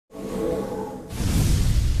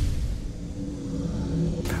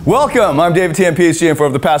Welcome, I'm David Tian, Ph.D. and for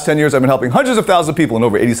over the past 10 years I've been helping hundreds of thousands of people in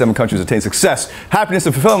over 87 countries attain success, happiness,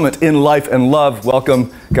 and fulfillment in life and love.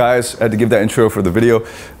 Welcome, guys. I had to give that intro for the video.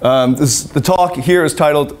 The talk here is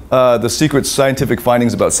titled The Secret Scientific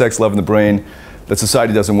Findings About Sex, Love, and the Brain That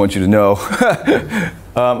Society Doesn't Want You to Know.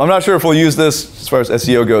 I'm not sure if we'll use this as far as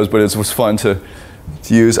SEO goes, but it was fun to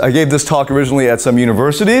use. I gave this talk originally at some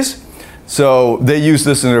universities, so they used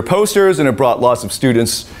this in their posters and it brought lots of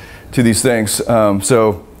students to these things.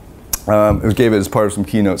 It gave it as part of some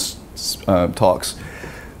keynote talks.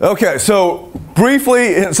 Okay, so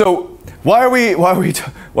briefly, so why are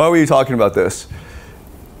we talking about this?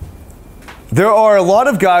 There are a lot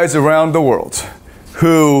of guys around the world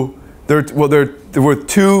who there were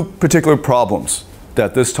two particular problems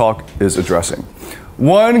that this talk is addressing.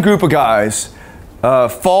 One group of guys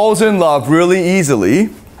falls in love really easily,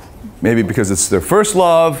 maybe because it's their first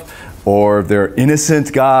love, or they're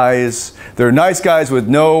innocent guys. They're nice guys with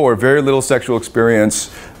no or very little sexual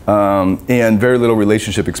experience and very little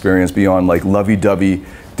relationship experience beyond like lovey-dovey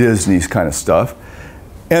Disney kind of stuff.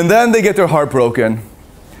 And then they get their heart broken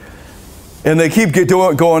and they keep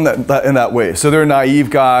going in that way. So they're naive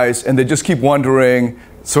guys and they just keep wondering,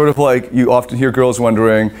 sort of like you often hear girls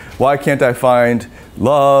wondering, why can't I find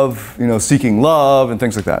love, seeking love and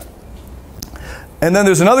things like that. And then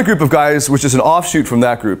there's another group of guys, which is an offshoot from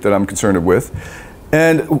that group that I'm concerned with.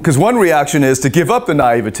 And because one reaction is to give up the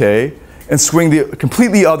naivete and swing the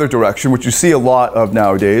completely other direction, which you see a lot of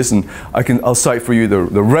nowadays. And I'll cite for you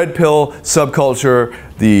the red pill subculture,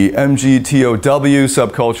 the MGTOW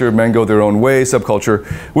subculture, men go their own way subculture,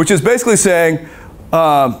 which is basically saying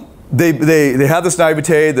they have this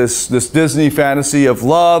naivete, this Disney fantasy of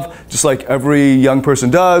love, just like every young person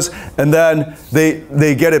does, and then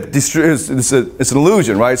they get it, it's an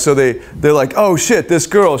illusion, right? So they're like, oh shit, this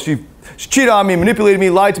girl, she cheated on me, manipulated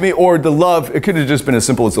me, lied to me, or the love, it could have just been as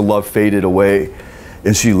simple as the love faded away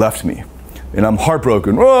and she left me. And I'm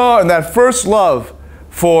heartbroken. Oh, and that first love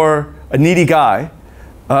for a needy guy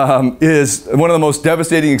is one of the most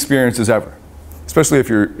devastating experiences ever, especially if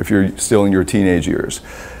you're still in your teenage years.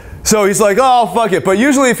 So he's like, oh, fuck it. But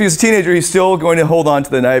usually if he's a teenager, he's still going to hold on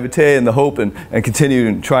to the naivete and the hope and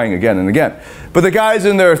continue trying again and again. But the guys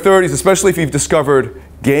in their 30s, especially if you've discovered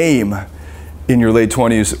game in your late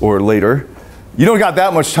 20s or later, you don't got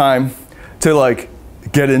that much time to like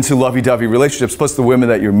get into lovey-dovey relationships. Plus the women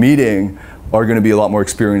that you're meeting are going to be a lot more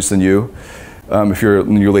experienced than you. If you're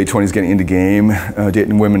in your late 20s getting into game,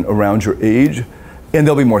 dating women around your age. And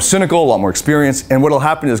they'll be more cynical, a lot more experience. And what'll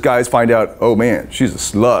happen is guys find out, oh man, she's a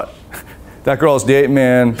slut. That girl I was dating,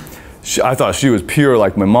 man, I thought she was pure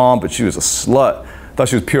like my mom, but she was a slut. I thought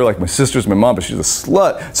she was pure like my sister's, my mom, but she's a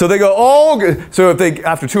slut. So they go, so if they,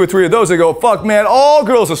 after 2 or 3 of those, they go, fuck man, all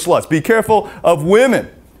girls are sluts. Be careful of women,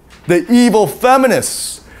 the evil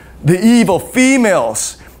feminists, the evil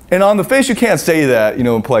females. And on the face, you can't say that,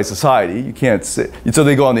 in polite society. You can't say, so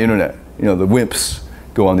they go on the internet. The wimps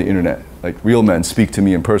go on the internet. Like real men speak to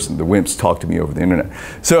me in person. The wimps talk to me over the internet.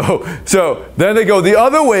 So then they go the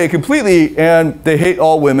other way completely and they hate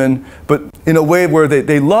all women, but in a way where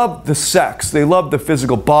they love the sex, they love the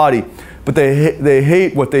physical body, but they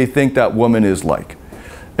hate what they think that woman is like.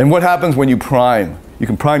 And what happens when you prime? You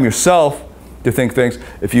can prime yourself to think things.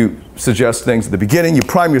 If you suggest things at the beginning, you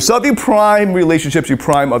prime yourself, you prime relationships, you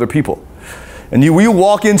prime other people. And you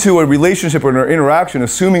walk into a relationship or an interaction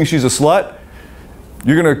assuming she's a slut,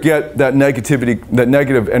 you're going to get that negativity, that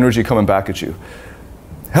negative energy coming back at you.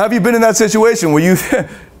 Have you been in that situation where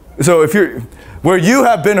where you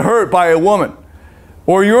have been hurt by a woman,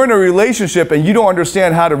 or you're in a relationship and you don't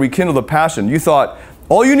understand how to rekindle the passion? You thought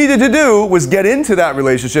all you needed to do was get into that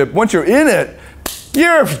relationship. Once you're in it,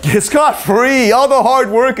 you're scot-free. All the hard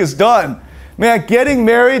work is done. Man, getting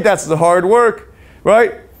married, that's the hard work,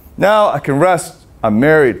 right? Now I can rest. I'm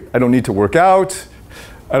married. I don't need to work out.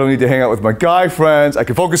 I don't need to hang out with my guy friends. I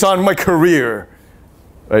can focus on my career.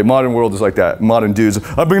 Right? Modern world is like that. Modern dudes,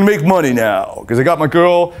 I'm going to make money now because I got my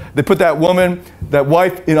girl. They put that woman, that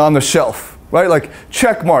wife, on the shelf. Right? Like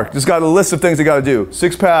check mark. Just got a list of things they got to do.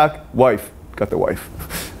 6-pack, wife. Got the wife.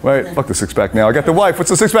 Right? Fuck the 6-pack now. I got the wife.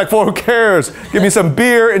 What's the 6-pack for? Who cares? Give me some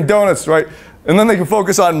beer and donuts. Right? And then they can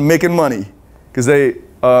focus on making money because they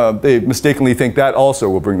mistakenly think that also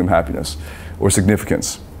will bring them happiness or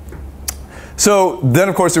significance. So then,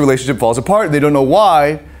 of course, the relationship falls apart. They don't know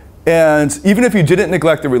why. And even if you didn't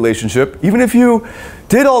neglect the relationship, even if you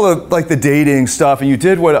did all the dating stuff and you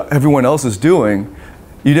did what everyone else is doing,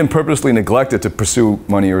 you didn't purposely neglect it to pursue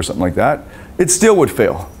money or something like that, it still would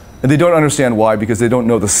fail. And they don't understand why because they don't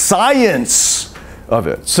know the science of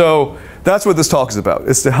it. So That's what this talk is about.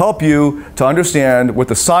 It's to help you to understand what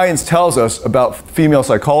the science tells us about female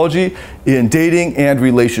psychology in dating and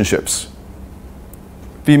relationships.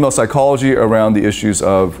 Female psychology around the issues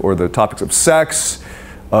of, or the topics of sex,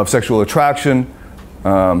 of sexual attraction,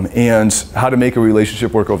 and how to make a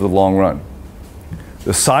relationship work over the long run.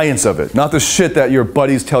 The science of it, not the shit that your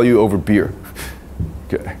buddies tell you over beer.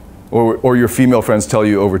 Okay. Or your female friends tell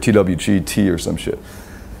you over TWG tea or some shit.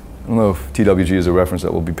 I don't know if TWG is a reference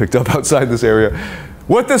that will be picked up outside this area.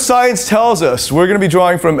 What the science tells us, we're going to be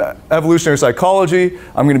drawing from evolutionary psychology.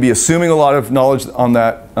 I'm going to be assuming a lot of knowledge on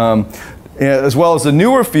that, as well as the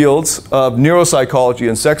newer fields of neuropsychology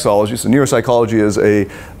and sexology. So neuropsychology is a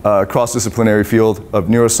cross-disciplinary field of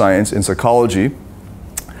neuroscience in psychology.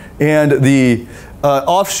 And the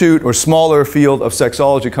offshoot or smaller field of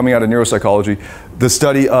sexology coming out of neuropsychology, the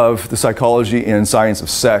study of the psychology and science of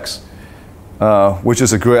sex, which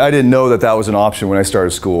is a great, I didn't know that that was an option when I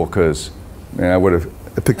started school, because man, I would have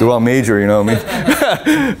picked the wrong major, you know what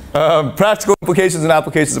I mean? Practical implications and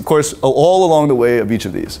applications, of course, all along the way of each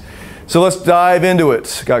of these. So let's dive into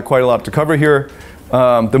it. Got quite a lot to cover here.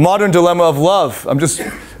 The modern dilemma of love.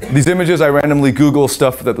 These images, I randomly Google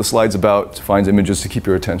stuff that the slide's about to find images to keep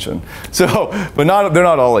your attention. So, but they're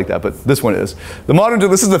not all like that, but this one is.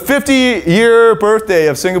 This is the 50-year birthday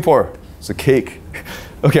of Singapore. It's a cake.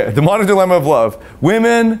 Okay, the modern dilemma of love.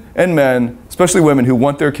 Women and men, especially women who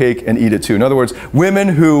want their cake and eat it too. In other words, women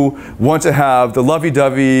who want to have the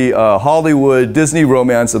lovey-dovey Hollywood, Disney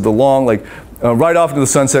romance of the long, like, right off into the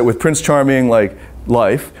sunset with Prince Charming, like,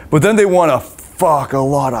 life. But then they want to fuck a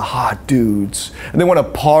lot of hot dudes. And they want to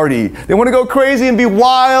party. They want to go crazy and be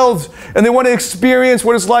wild. And they want to experience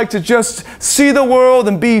what it's like to just see the world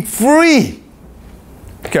and be free.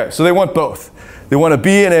 Okay, so they want both. They want to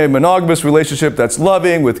be in a monogamous relationship that's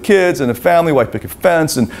loving with kids and a family, white picket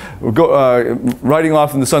fence, and go, riding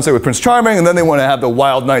off in the sunset with Prince Charming, and then they want to have the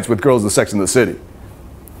wild nights with girls of Sex and the City.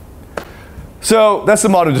 So that's the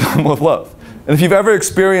modern dilemma of love. And if you've ever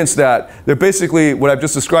experienced that, they're basically, what I've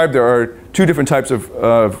just described, there are two different types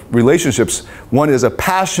of relationships. One is a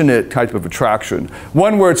passionate type of attraction.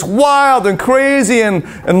 One where it's wild and crazy and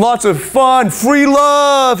lots of fun, free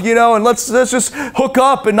love, you know, and let's just hook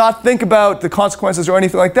up and not think about the consequences or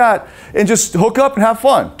anything like that. And just hook up and have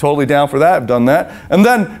fun. Totally down for that, I've done that. And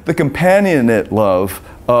then the companionate love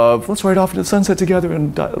of let's ride off into the sunset together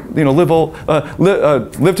and you know,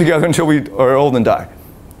 live together until we are old and die.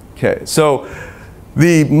 Okay, so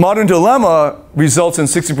the modern dilemma results in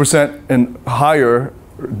 60% and higher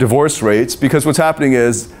divorce rates because what's happening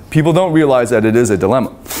is people don't realize that it is a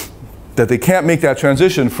dilemma, that they can't make that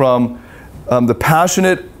transition from the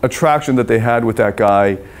passionate attraction that they had with that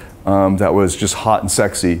guy that was just hot and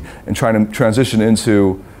sexy and trying to transition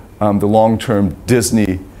into the long-term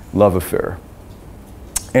Disney love affair.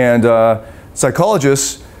 And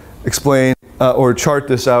psychologists explain or chart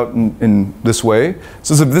this out in this way.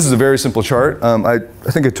 So this is a very simple chart. I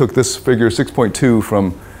think I took this figure 6.2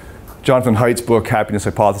 from Jonathan Haidt's book, Happiness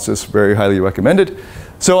Hypothesis, very highly recommended.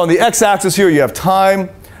 So on the x-axis here you have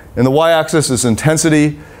time, and the y-axis is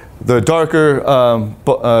intensity. The darker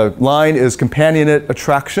line is companionate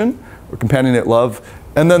attraction, or companionate love.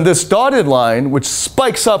 And then this dotted line, which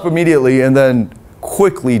spikes up immediately and then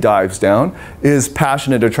quickly dives down, is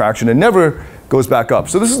passionate attraction and never goes back up.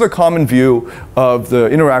 So this is the common view of the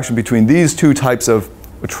interaction between these two types of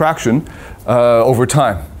attraction over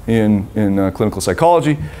time in clinical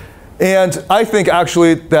psychology. And I think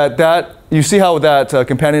actually that you see how that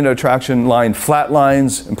companion attraction line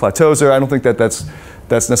flatlines and plateaus there. I don't think that's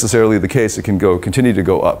necessarily the case. It can continue to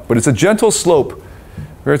go up. But it's a gentle slope,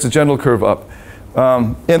 or it's a gentle curve up.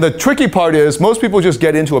 And the tricky part is most people just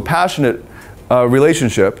get into a passionate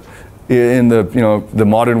relationship in the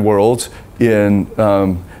modern world, in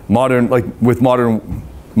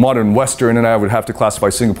modern Western, and I would have to classify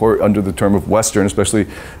Singapore under the term of Western, especially,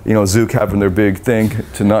 you know, Zouk having their big thing.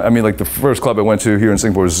 I mean, like the first club I went to here in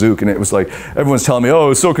Singapore was Zouk, and it was like, everyone's telling me,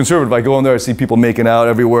 oh, it's so conservative. I go in there, I see people making out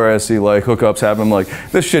everywhere. I see like hookups happening. I'm like,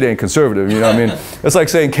 this shit ain't conservative, you know what I mean? It's like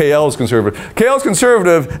saying KL is conservative. KL is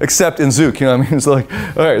conservative, except in Zouk, you know what I mean? It's like,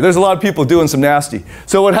 all right, there's a lot of people doing some nasty.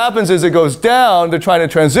 So what happens is it goes down, they're trying to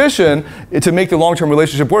transition to make the long-term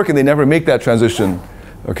relationship work, and they never make that transition,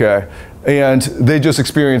 okay? And they just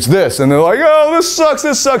experience this, and they're like, oh, this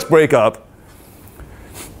sucks, break up.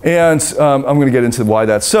 And I'm going to get into why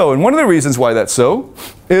that's so. And one of the reasons why that's so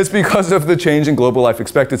is because of the change in global life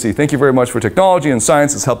expectancy. Thank you very much for technology and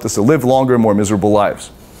science has helped us to live longer, more miserable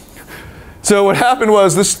lives. So what happened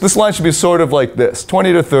was, this line should be sort of like this,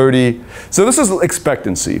 20 to 30. So this is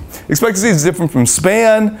expectancy. Expectancy is different from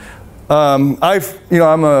span. I'm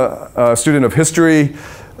a student of history.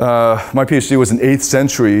 my PhD was in 8th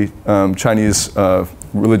century Chinese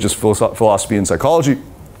religious philosophy and psychology.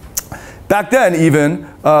 Back then, even,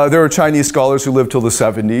 there were Chinese scholars who lived till the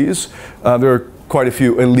 70s. There were quite a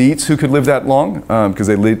few elites who could live that long because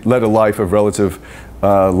they led a life of relative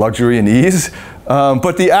luxury and ease.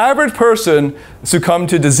 But the average person succumbed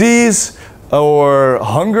to disease or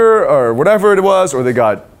hunger or whatever it was, or they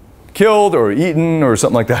got killed or eaten or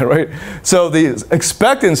something like that, right? So the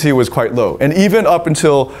expectancy was quite low. And even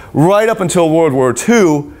right up until World War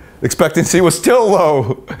II, expectancy was still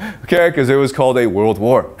low, okay? Because it was called a world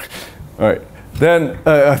war. All right. Then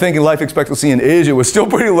I think life expectancy in Asia was still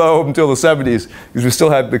pretty low until the 70s because we still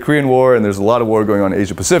had the Korean War and there's a lot of war going on in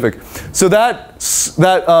Asia Pacific. So that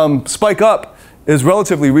spike up is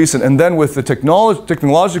relatively recent, and then with the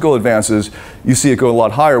technological advances, you see it go a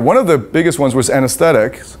lot higher. One of the biggest ones was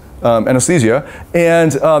anesthesia,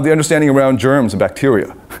 and the understanding around germs and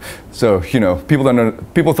bacteria. So, you know,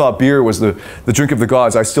 people thought beer was the drink of the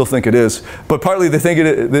gods. I still think it is. But partly they think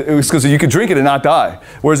it was because you could drink it and not die.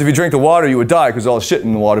 Whereas if you drink the water, you would die because all the shit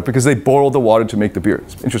in the water, because they boiled the water to make the beer.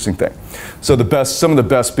 It's an interesting thing. So some of the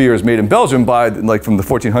best beers made in Belgium like from the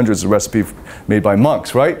 1400s, the recipe made by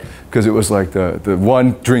monks, right? Because it was like the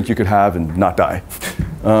one drink you could have and not die.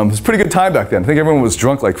 It was a pretty good time back then. I think everyone was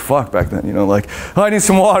drunk like fuck back then. You know, like, oh, I need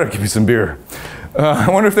some water, give me some beer. I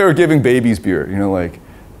wonder if they were giving babies beer, you know, like,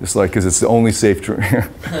 just like, because it's the only safe drink.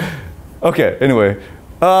 Okay, anyway.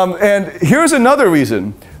 And here's another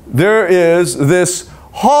reason. There is this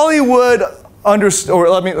Hollywood this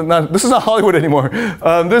is not Hollywood anymore.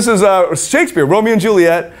 This is Shakespeare, Romeo and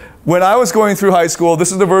Juliet. When I was going through high school,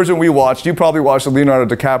 this is the version we watched. You probably watched the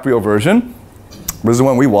Leonardo DiCaprio version. This is the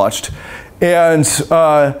one we watched. And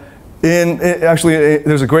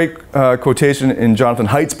there's a great quotation in Jonathan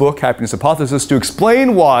Haidt's book, Happiness Hypothesis, to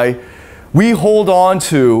explain why we hold on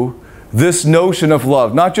to this notion of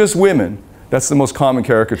love, not just women. That's the most common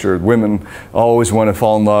caricature. Women always want to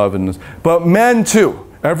fall in love, but men too.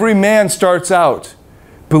 Every man starts out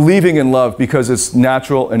believing in love because it's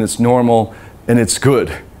natural and it's normal and it's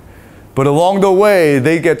good. But along the way,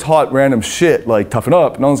 they get taught random shit like toughen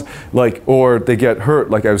up, or they get hurt,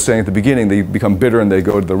 like I was saying at the beginning. They become bitter and they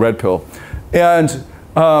go to the red pill. And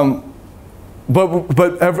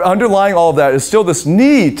But underlying all of that is still this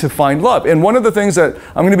need to find love. And one of the things that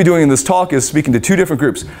I'm going to be doing in this talk is speaking to two different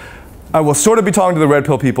groups. I will sort of be talking to the red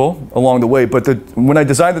pill people along the way, but when I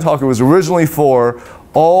designed the talk, it was originally for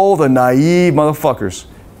all the naive motherfuckers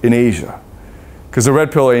in Asia. Because the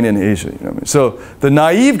red pill ain't in Asia, you know what I mean? So the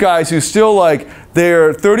naive guys who still like,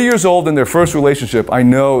 they're 30 years old in their first relationship, I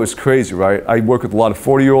know is crazy, right? I work with a lot of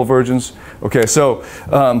 40-year-old virgins. Okay, so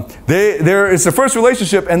it's their first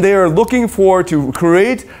relationship and they are looking to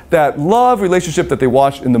create that love relationship that they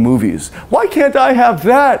watch in the movies. Why can't I have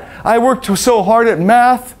that? I worked so hard at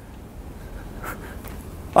math.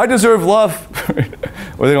 I deserve love.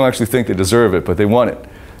 Or they don't actually think they deserve it, but they want it.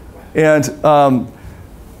 And so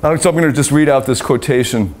I'm going to just read out this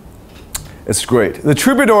quotation. It's great. The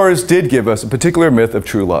troubadours did give us a particular myth of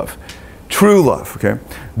true love. True love, okay?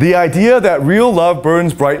 The idea that real love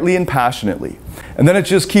burns brightly and passionately, and then it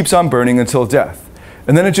just keeps on burning until death.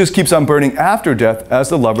 And then it just keeps on burning after death as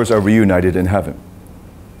the lovers are reunited in heaven.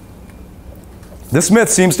 This myth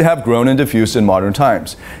seems to have grown and diffused in modern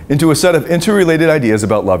times into a set of interrelated ideas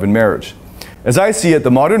about love and marriage. As I see it,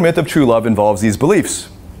 the modern myth of true love involves these beliefs.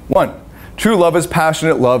 1. True love is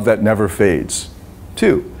passionate love that never fades.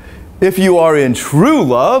 2. If you are in true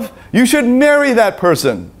love, you should marry that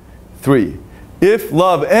person. 3. If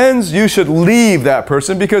love ends, you should leave that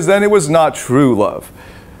person because then it was not true love.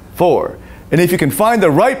 4. And if you can find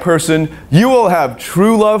the right person, you will have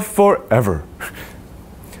true love forever.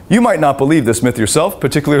 You might not believe this myth yourself,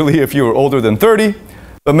 particularly if you are older than 30,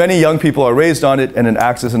 but many young people are raised on it and it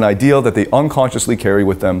acts as an ideal that they unconsciously carry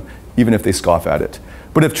with them, even if they scoff at it.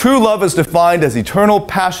 But if true love is defined as eternal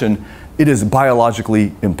passion, it is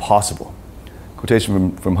biologically impossible.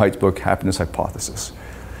 Quotation from Haidt's book, Happiness Hypothesis.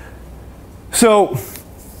 So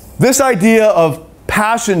this idea of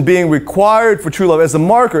passion being required for true love as the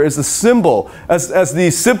marker, as the symbol, as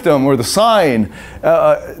the symptom or the sign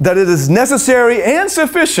that it is necessary and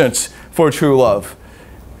sufficient for true love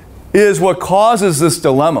is what causes this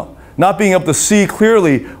dilemma. Not being able to see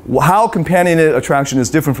clearly how companionate attraction is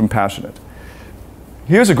different from passionate.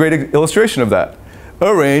 Here's a great illustration of that.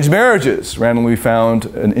 Arranged marriages. Randomly found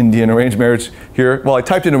an Indian arranged marriage here. Well, I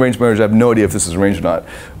typed in arranged marriage. I have no idea if this is arranged or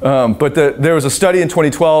not. But there was a study in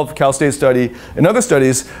 2012, Cal State study, and other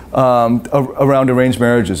studies around arranged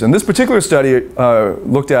marriages. And this particular study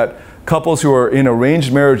looked at couples who are in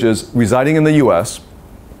arranged marriages residing in the US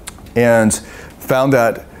and found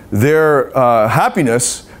that their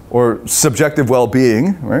happiness or subjective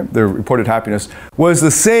well-being, right, their reported happiness, was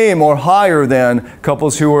the same or higher than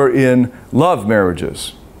couples who were in love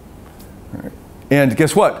marriages. Right. And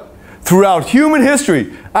guess what? Throughout human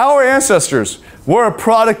history, our ancestors were a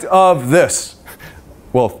product of this.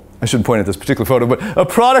 Well, I shouldn't point at this particular photo, but a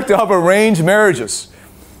product of arranged marriages.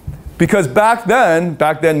 Because back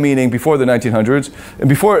then meaning before the 1900s, and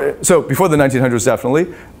before the 1900s definitely,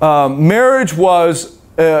 marriage was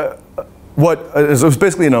it was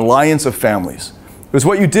basically an alliance of families. It was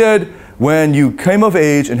what you did when you came of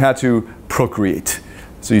age and had to procreate.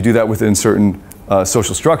 So you do that within certain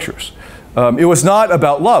social structures. It was not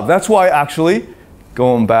about love. That's why actually,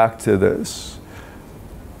 going back to this,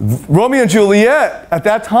 Romeo and Juliet at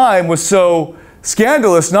that time was so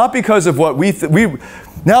scandalous, not because of what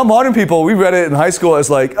now modern people, we read it in high school as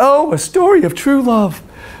like, oh, a story of true love.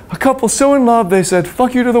 A couple so in love, they said,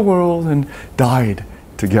 fuck you to the world, and died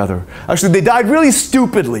together. Actually, they died really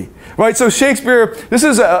stupidly, right? So Shakespeare, this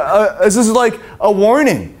is like a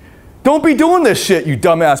warning. Don't be doing this shit, you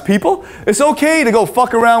dumbass people. It's okay to go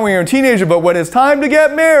fuck around when you're a teenager, but when it's time to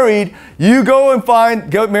get married, you go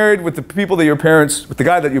and get married with the people that with the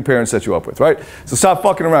guy that your parents set you up with, right? So stop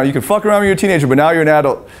fucking around. You can fuck around when you're a teenager, but now you're an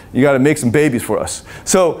adult. You gotta make some babies for us.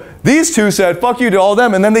 So these two said, fuck you to all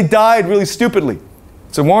them, and then they died really stupidly.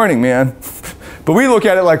 It's a warning, man. But we look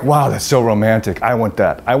at it like, wow, that's so romantic. I want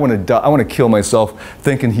that. I want to die. I want to kill myself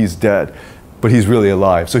thinking he's dead, but he's really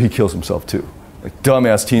alive, so he kills himself too. Like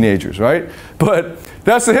dumbass teenagers, right? But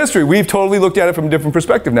that's the history. We've totally looked at it from a different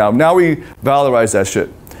perspective now. Now we valorize that shit.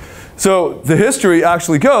 So the history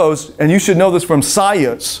actually goes, and you should know this from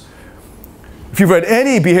science. If you've read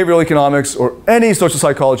any behavioral economics or any social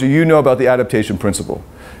psychology, you know about the adaptation principle.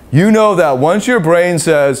 You know that once your brain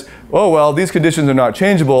says, oh, well, these conditions are not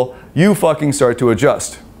changeable, you fucking start to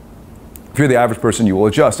adjust. If you're the average person, you will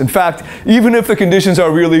adjust. In fact, even if the conditions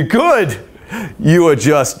are really good, you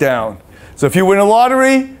adjust down. So if you win a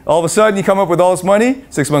lottery, all of a sudden you come up with all this money,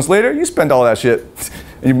 6 months later, you spend all that shit.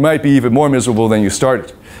 And you might be even more miserable than you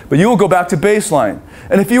started. But you will go back to baseline.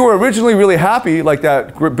 And if you were originally really happy, like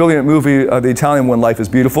that brilliant movie, the Italian one, Life is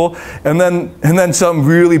Beautiful, and then some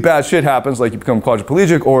really bad shit happens, like you become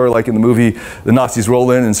quadriplegic, or like in the movie, the Nazis roll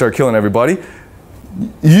in and start killing everybody,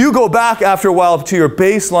 you go back after a while to your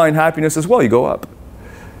baseline happiness as well. You go up.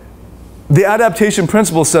 The adaptation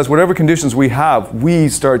principle says whatever conditions we have, we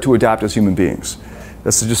start to adapt as human beings.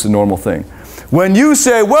 That's just a normal thing. When you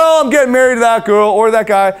say, well, I'm getting married to that girl or that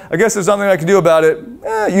guy, I guess there's nothing I can do about it,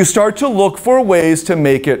 you start to look for ways to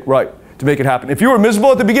make it right, to make it happen. If you were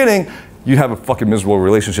miserable at the beginning, you'd have a fucking miserable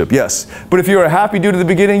relationship, yes. But if you were a happy dude at the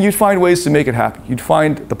beginning, you'd find ways to make it happen. You'd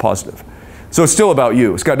find the positive. So it's still about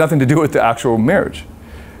you. It's got nothing to do with the actual marriage.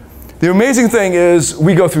 The amazing thing is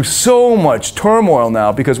we go through so much turmoil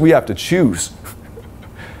now because we have to choose.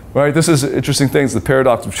 Right? This is an interesting thing. It's the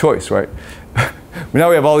paradox of choice, right? Now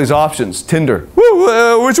we have all these options. Tinder.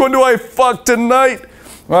 Woo, which one do I fuck tonight?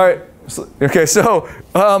 All right. Okay, so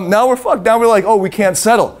now we're fucked. Now we're like, oh, we can't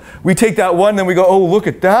settle. We take that one, then we go, oh, look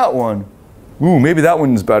at that one. Ooh, maybe that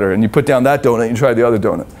one's better. And you put down that donut and try the other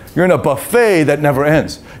donut. You're in a buffet that never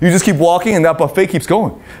ends. You just keep walking and that buffet keeps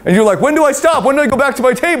going. And you're like, when do I stop? When do I go back to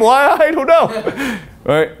my table? I don't know.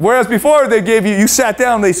 Right? Whereas before they gave you sat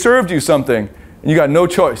down, they served you something, and you got no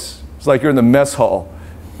choice. It's like you're in the mess hall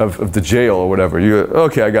of the jail or whatever. You go,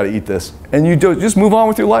 okay, I got to eat this. And you just move on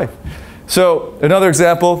with your life. So another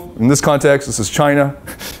example, in this context, this is China.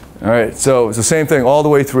 All right, so it's the same thing all the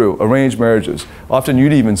way through, arranged marriages. Often you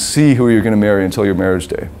didn't even see who you're going to marry until your marriage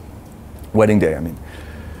day. Wedding day, I mean.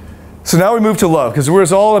 So now we move to love, because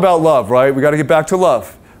it's all about love, right? We got to get back to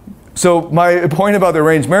love. So my point about the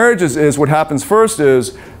arranged marriages is what happens first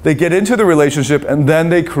is they get into the relationship and then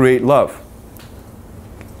they create love.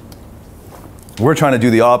 We're trying to do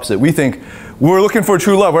the opposite. We think we're looking for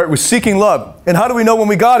true love, right? We're seeking love. And how do we know when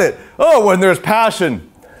we got it? Oh, when there's passion.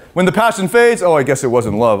 When the passion fades, oh, I guess it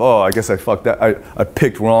wasn't love. Oh, I guess I fucked that. I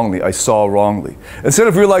picked wrongly. I saw wrongly. Instead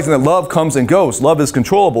of realizing that love comes and goes, love is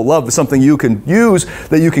controllable. Love is something you can use,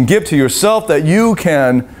 that you can give to yourself, that you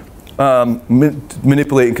can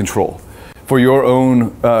manipulate and control for your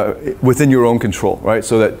own, within your own control, right?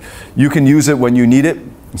 So that you can use it when you need it.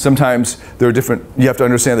 Sometimes there are different, you have to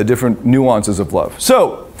understand the different nuances of love.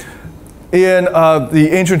 So, in the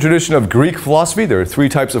ancient tradition of Greek philosophy, there are 3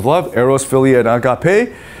 types of love: eros, philia, and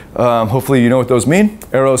agape. Hopefully you know what those mean.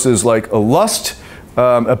 Eros is like a lust,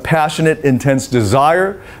 a passionate, intense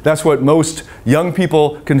desire. That's what most young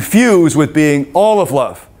people confuse with being all of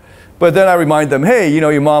love. But then I remind them, hey, you know,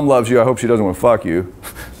 your mom loves you. I hope she doesn't want to fuck you.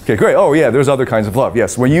 Okay, great. Oh yeah, there's other kinds of love.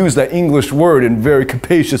 Yes, we use that English word in very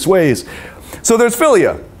capacious ways. So there's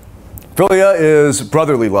philia. Philia is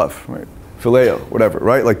brotherly love, right? Phileo, whatever,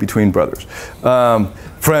 right? Like between brothers.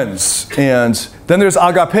 Friends. And then there's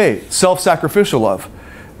agape, self-sacrificial love.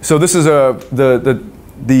 So this is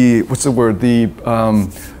what's the word?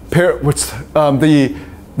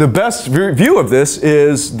 The best view of this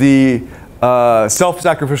is the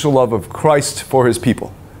self-sacrificial love of Christ for his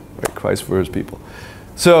people. Right? Christ for his people.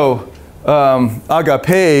 So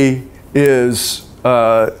agape is,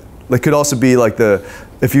 it could also be like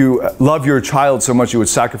if you love your child so much you would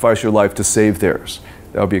sacrifice your life to save theirs.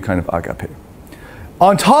 That would be a kind of agape.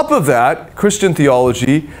 On top of that, Christian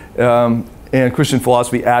theology and Christian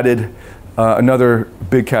philosophy added another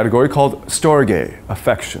big category called storge,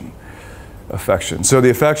 affection. Affection. So the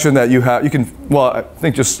affection that you have, I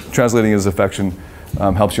think just translating it as affection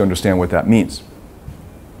helps you understand what that means.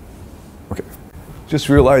 Okay. Just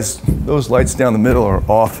realized those lights down the middle are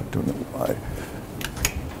off. Don't know why.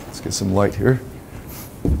 Let's get some light here.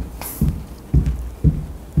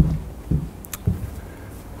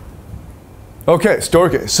 Okay,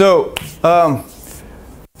 storge. So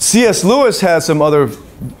C.S. Lewis has some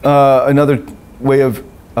another way of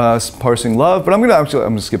parsing love, but I'm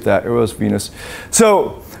gonna skip that. Eros, Venus.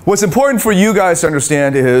 So what's important for you guys to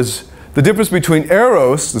understand is the difference between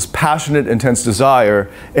Eros, this passionate, intense desire,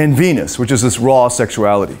 and Venus, which is this raw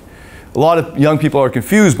sexuality. A lot of young people are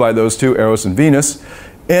confused by those two, Eros and Venus,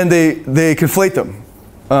 and they conflate them.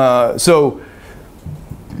 So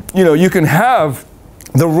you can have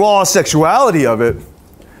the raw sexuality of it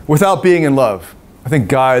without being in love. I think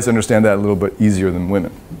guys understand that a little bit easier than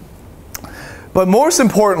women. But most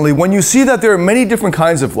importantly, when you see that there are many different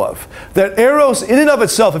kinds of love, that Eros in and of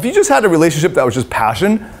itself, if you just had a relationship that was just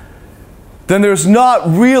passion, then there's not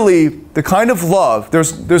really the kind of love,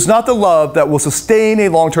 there's not the love that will sustain a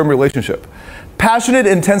long-term relationship. Passionate,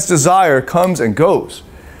 intense desire comes and goes,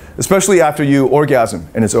 especially after you orgasm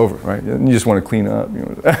and it's over, right? And you just want to clean up.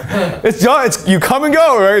 It's done, you come and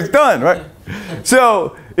go, right? It's done, right?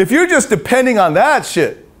 So if you're just depending on that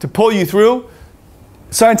shit to pull you through,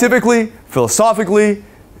 scientifically, philosophically,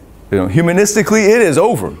 humanistically, it is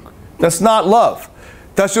over. That's not love.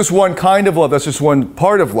 That's just one kind of love. That's just one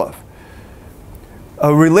part of love.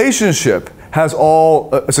 A relationship has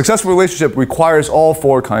a successful relationship requires all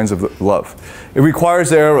four kinds of love. It requires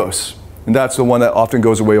the Eros, and that's the one that often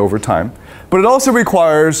goes away over time. But it also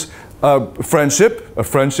requires a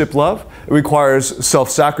friendship love. It requires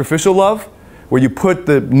self-sacrificial love, where you put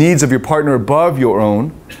the needs of your partner above your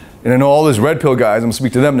own. And I know all those red pill guys, I'm gonna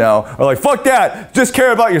speak to them now, are like, fuck that, just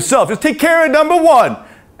care about yourself. Just take care of number one.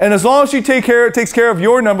 And as long as she takes care of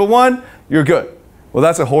your number one, you're good. Well,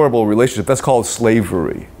 that's a horrible relationship. That's called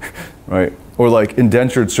slavery, right? Or like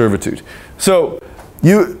indentured servitude. So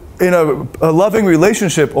in a loving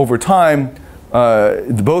relationship over time,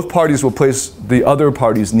 both parties will place the other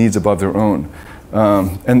party's needs above their own.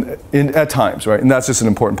 At times, right? And that's just an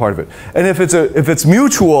important part of it. And if it's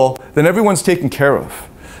mutual, then everyone's taken care of.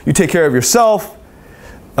 You take care of yourself,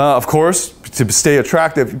 of course, to stay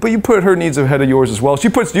attractive, but you put her needs ahead of yours as well. She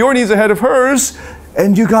puts your needs ahead of hers,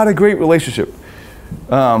 and you got a great relationship.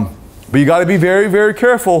 But you got to be very, very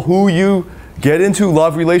careful who you get into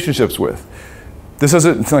love relationships with. This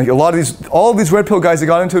isn't like all of these red pill guys that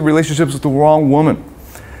got into relationships with the wrong woman.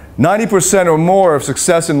 90% or more of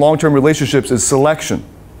success in long-term relationships is selection.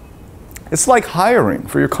 It's like hiring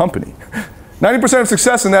for your company. 90% of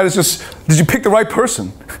success in that is just, did you pick the right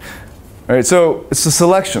person? Right, so it's a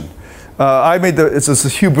selection. It's a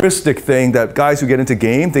hubristic thing that guys who get into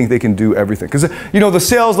game think they can do everything. Because the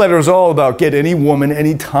sales letter is all about get any woman,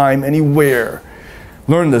 anytime, anywhere.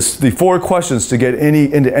 Learn this, the 4 questions to get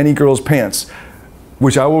into any girl's pants,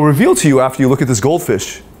 which I will reveal to you after you look at this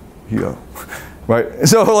goldfish. Right?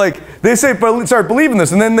 So they say, but start believing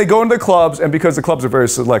this, and then they go into the clubs, and because the clubs are very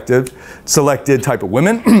selected type of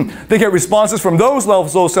women, they get responses from those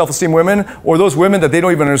low self-esteem women, or those women that they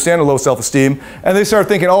don't even understand are low self-esteem, and they start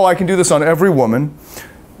thinking, oh, I can do this on every woman,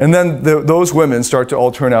 and then those women start to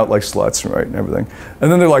all turn out like sluts, right, and everything,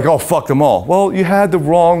 and then they're like, oh, fuck them all. Well, you had the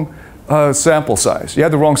wrong sample size. You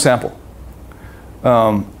had the wrong sample,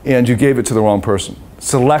 and you gave it to the wrong person.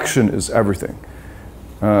 Selection is everything.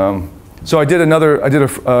 So I did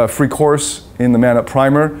a free course in the Man Up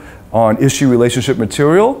Primer on issue relationship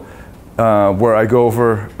material, where I go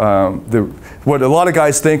over what a lot of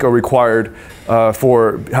guys think are required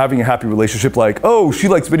for having a happy relationship, like, oh, she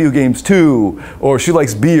likes video games too, or she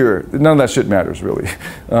likes beer. None of that shit matters, really.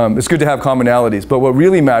 It's good to have commonalities, but what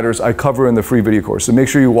really matters I cover in the free video course. So make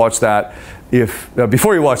sure you watch that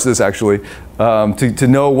before you watch this, actually, to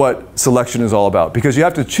know what selection is all about. Because you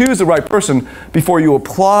have to choose the right person before you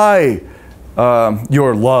apply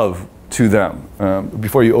your love to them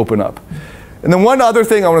before you open up. And then one other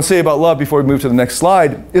thing I want to say about love before we move to the next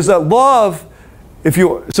slide is that love,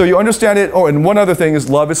 so you understand it, and one other thing is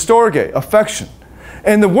love is storge, affection.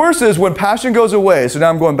 And the worst is when passion goes away, so now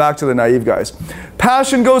I'm going back to the naive guys.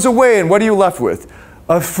 Passion goes away, and what are you left with?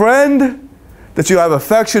 A friend that you have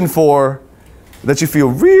affection for, that you feel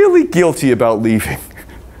really guilty about leaving.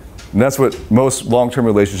 And that's what most long-term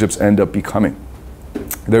relationships end up becoming.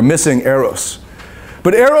 They're missing eros.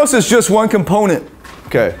 But eros is just one component,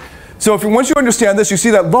 okay? So once you understand this, you see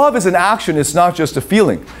that love is an action, it's not just a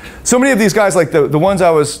feeling. So many of these guys, like the ones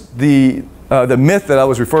the myth that I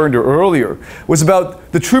was referring to earlier, was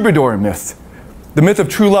about the troubadour myth. The myth of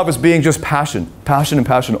true love as being just passion and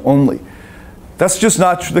passion only. That's just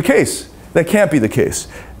not the case. That can't be the case.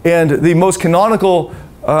 And the most canonical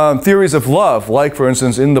theories of love, like for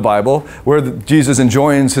instance in the Bible, where Jesus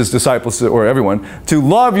enjoins his disciples, or everyone, to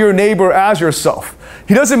love your neighbor as yourself.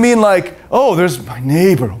 He doesn't mean like, oh, there's my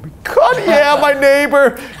neighbor. Oh my God, yeah, my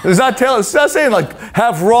neighbor. It's not saying like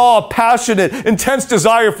have raw, passionate, intense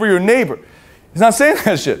desire for your neighbor. He's not saying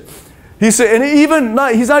that shit. He's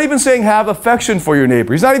not even saying have affection for your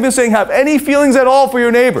neighbor. He's not even saying have any feelings at all for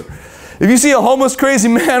your neighbor. If you see a homeless crazy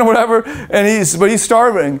man or whatever, but he's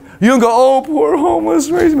starving, you don't go, oh, poor homeless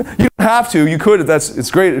crazy man. You don't have to. You could.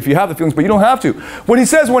 It's great if you have the feelings, but you don't have to. What he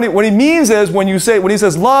says, what he means is when he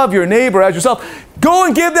says love your neighbor as yourself, go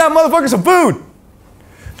and give that motherfucker some food.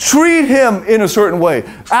 Treat him in a certain way.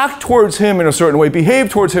 Act towards him in a certain way.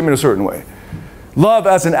 Behave towards him in a certain way. Love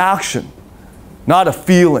as an action, not a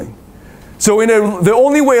feeling. So the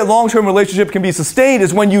only way a long-term relationship can be sustained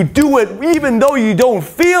is when you do it even though you don't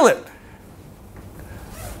feel it.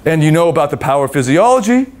 And you know about the power of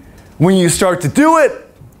physiology. When you start to do it,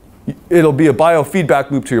 it'll be a biofeedback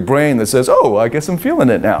loop to your brain that says, oh, I guess I'm feeling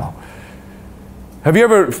it now. Have you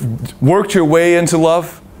ever worked your way into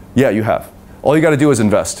love? Yeah, you have. All you got to do is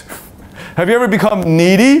invest. Have you ever become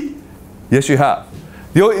needy? Yes, you have.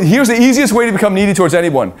 Here's the easiest way to become needy towards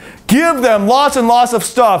anyone. Give them lots and lots of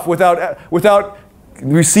stuff without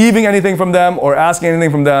receiving anything from them or asking anything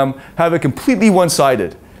from them. Have it completely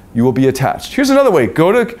one-sided. You will be attached. Here's another way.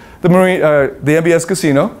 Go to the MBS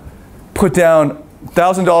casino, put down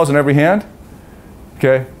 $1,000 in every hand.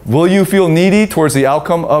 Okay? Will you feel needy towards the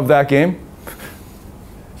outcome of that game?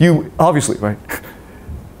 You, obviously, right?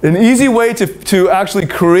 An easy way to actually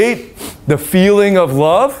create the feeling of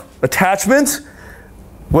love, attachment,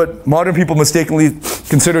 what modern people mistakenly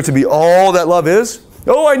consider to be all that love is.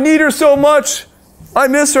 Oh, I need her so much. I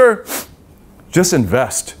miss her. Just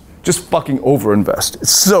invest. Just fucking overinvest.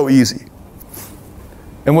 It's so easy.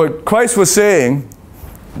 And what Christ was saying,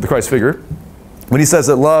 the Christ figure, when he says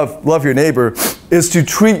that love your neighbor, is to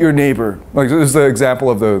treat your neighbor. Like this is the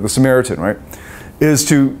example of the Samaritan, right? Is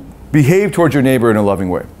to behave towards your neighbor in a loving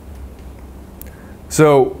way.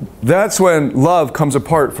 So that's when love comes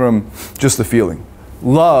apart from just the feeling.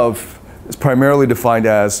 Love is primarily defined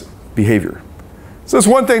as behavior. So it's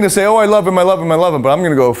one thing to say, oh, I love him, I love him, I love him, but I'm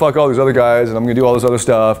going to go fuck all these other guys and I'm going to do all this other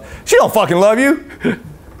stuff. She don't fucking love you.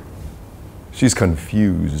 She's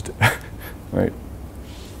confused, right?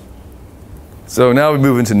 So now we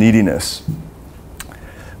move into neediness.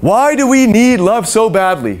 Why do we need love so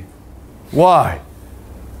badly? Why?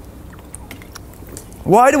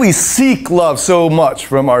 Why do we seek love so much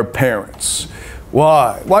from our parents?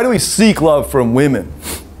 Why? Why do we seek love from women?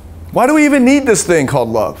 Why do we even need this thing called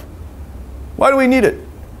love? Why do we need it?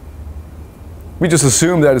 We just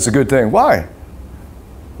assume that it's a good thing. Why?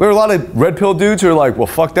 There are a lot of red pill dudes who are like, well,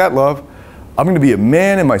 fuck that love. I'm going to be a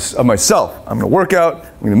man of myself. I'm going to work out.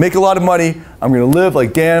 I'm going to make a lot of money. I'm going to live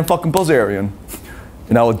like Dan fucking Bilzerian.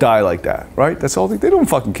 And I will die like that, right? That's all they don't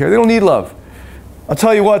fucking care. They don't need love. I'll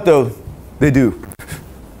tell you what, though, they do.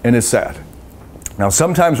 And it's sad. Now,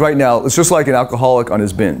 sometimes right now, it's just like an alcoholic on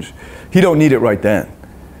his binge. He don't need it right then.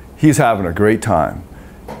 He's having a great time.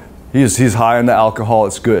 He's high on the alcohol,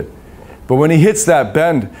 it's good. But when he hits that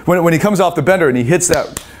bend, when he comes off the bender and he hits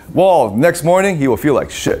that wall, next morning he will feel like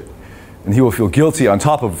shit. And he will feel guilty on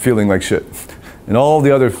top of feeling like shit. And all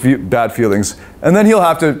the other bad feelings. And then he'll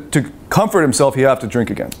have to comfort himself, he'll have to drink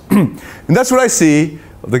again. And that's what I see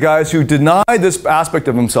of the guys who deny this aspect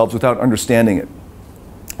of themselves without understanding it.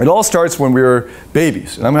 It all starts when we were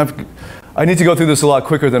babies. And I need to go through this a lot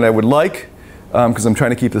quicker than I would like. Because I'm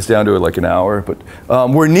trying to keep this down to like an hour. But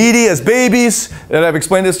we're needy as babies, and I've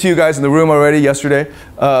explained this to you guys in the room already yesterday,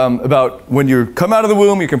 about when you come out of the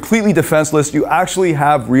womb, you're completely defenseless. You actually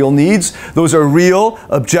have real needs. Those are real,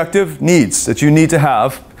 objective needs that you need to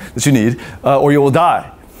have, or you will die.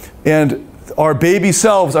 And our baby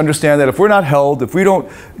selves understand that if we're not held, if we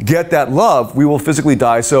don't get that love, we will physically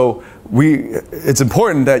die. So it's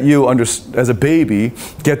important that you, as a baby,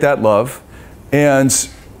 get that love. And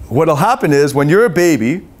what'll happen is when you're a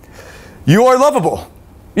baby, you are lovable.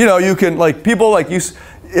 You know, you can, like, people like you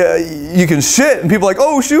can shit and people are like,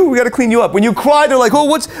 oh shoot, we got to clean you up. When you cry, they're like, oh,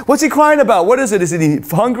 what's he crying about? What is it? Is he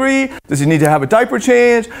hungry? Does he need to have a diaper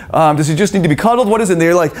change? Does he just need to be cuddled? What is it? And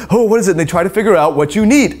they're like, oh, what is it? And they try to figure out what you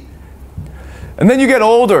need. And then you get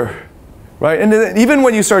older, right? And then even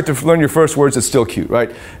when you start to learn your first words, it's still cute, right?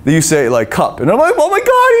 Then you say like cup. And I'm like, oh my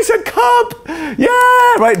God, he said cup.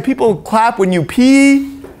 Yeah, right? And people clap when you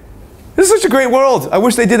pee. This is such a great world. I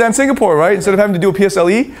wish they did that in Singapore, right? Instead of having to do a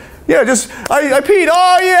PSLE. Yeah, just, I peed,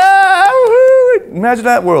 oh yeah, woo-hoo. Imagine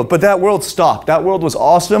that world. But that world stopped. That world was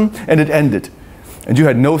awesome, and it ended. And you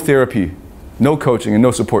had no therapy, no coaching, and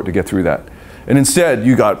no support to get through that. And instead,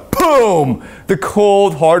 you got, boom, the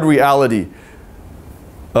cold, hard reality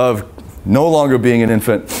of no longer being an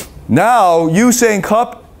infant. Now, you saying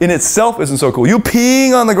cup in itself isn't so cool. You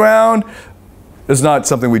peeing on the ground is not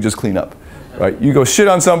something we just clean up. Right? You go shit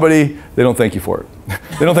on somebody, they don't thank you for it.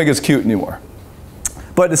 They don't think it's cute anymore.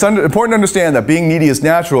 But it's important to understand that being needy is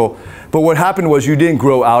natural, but what happened was you didn't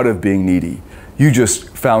grow out of being needy. You just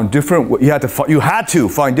found different, you had to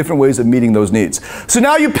find different ways of meeting those needs. So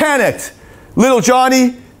now you panicked. Little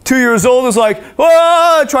Johnny, 2 years old, is like,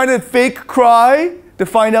 ah, trying to fake cry to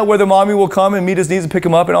find out whether mommy will come and meet his needs and pick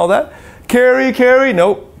him up and all that. Carry,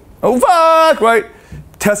 nope. Oh fuck, right?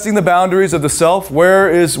 Testing the boundaries of the self.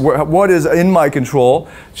 What is in my control?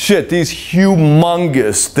 Shit, these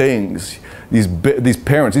humongous things, these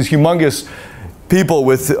parents, these humongous people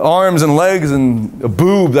with arms and legs and a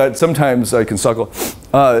boob that sometimes I can suckle,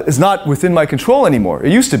 is not within my control anymore.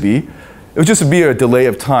 It used to be. It would just be a delay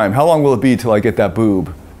of time. How long will it be till I get that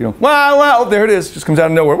boob? You know, wow, there it is. Just comes out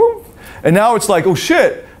of nowhere. Woo. And now it's like, oh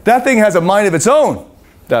shit, that thing has a mind of its own.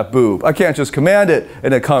 That boob. I can't just command it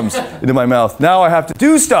and it comes into my mouth. Now I have to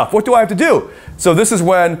do stuff. What do I have to do? So this is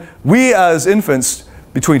when we as infants,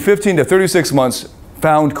 between 15 to 36 months,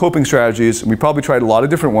 found coping strategies, and we probably tried a lot of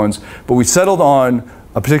different ones, but we settled on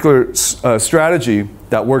a particular strategy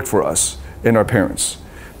that worked for us and our parents.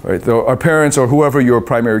 Right? Our parents or whoever your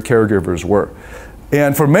primary caregivers were.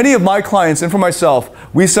 And for many of my clients and for myself,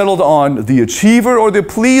 we settled on the achiever or the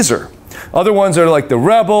pleaser. Other ones are like the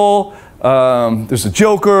rebel, there's the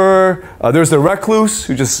joker, there's the recluse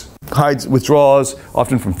who just hides, withdraws,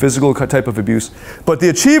 often from physical type of abuse. But the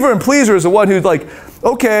achiever and pleaser is the one who's like,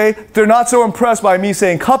 okay, they're not so impressed by me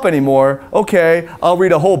saying cup anymore. Okay, I'll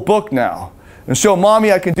read a whole book now and show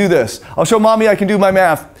mommy I can do this. I'll show mommy I can do my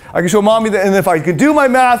math. I can show mommy that, and if I can do my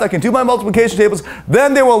math, I can do my multiplication tables,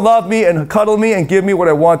 then they will love me and cuddle me and give me what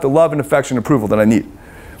I want, the love and affection and approval that I need.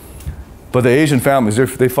 But the Asian families,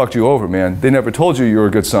 they fucked you over, man. They never told you were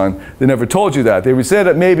a good son. They never told you that. They said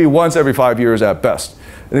it maybe once every 5 years at best.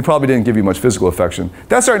 And they probably didn't give you much physical affection.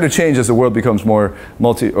 That's starting to change as the world becomes more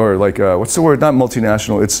what's the word? Not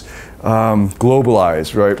multinational, it's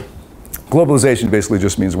globalized, right? Globalization basically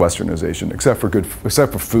just means westernization, except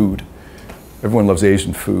for food. Everyone loves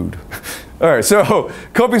Asian food. All right, so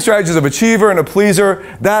coping strategies of achiever and a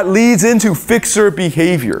pleaser, that leads into fixer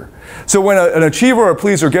behavior. So when an achiever or a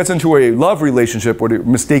pleaser gets into a love relationship, what he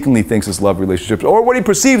mistakenly thinks is love relationship, or what he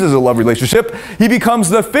perceives as a love relationship, he becomes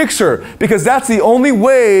the fixer, because that's the only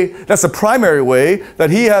way, that's the primary way that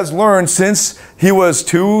he has learned since he was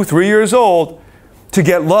 2, 3 years old to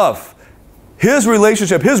get love. His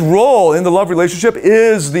relationship, his role in the love relationship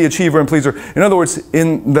is the achiever and pleaser. In other words,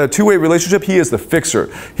 in the two-way relationship, he is the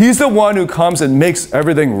fixer. He's the one who comes and makes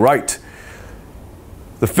everything right.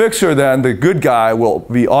 The fixer then, the good guy, will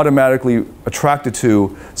be automatically attracted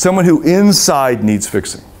to someone who inside needs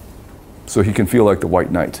fixing. So he can feel like the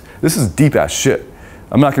white knight. This is deep-ass shit.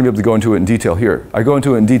 I'm not going to be able to go into it in detail here. I go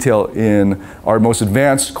into it in detail in our most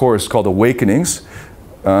advanced course called Awakenings.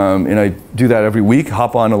 And I do that every week,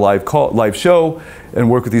 hop on a live show and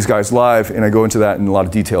work with these guys live, and I go into that in a lot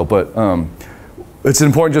of detail. But it's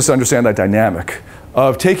important just to understand that dynamic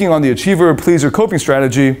of taking on the achiever-pleaser coping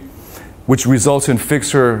strategy, which results in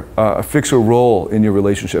a fixer role in your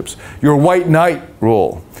relationships. Your white knight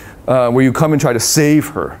role, where you come and try to save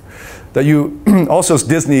her. That you, also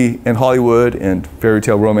Disney and Hollywood and fairy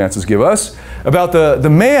tale romances give us, about the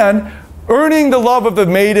man earning the love of the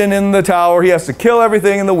maiden in the tower. He has to kill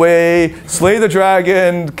everything in the way, slay the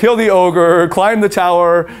dragon, kill the ogre, climb the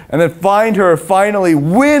tower, and then find her, finally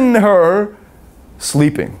win her,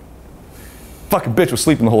 sleeping. Fucking bitch was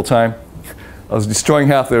sleeping the whole time. I was destroying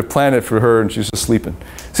half their planet for her, and she's just sleeping.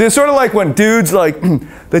 See, it's sort of like when dudes, like,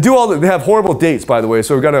 they have horrible dates, by the way.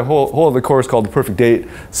 So we've got a whole other course called the perfect date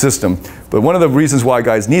system. But one of the reasons why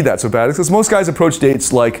guys need that so bad is because most guys approach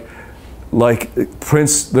dates like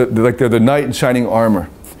Prince, like they're the knight in shining armor,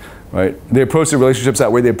 right? They approach their relationships that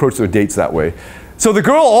way. They approach their dates that way. So the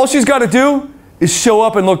girl, all she's got to do is show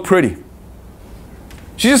up and look pretty.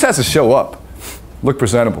 She just has to show up, look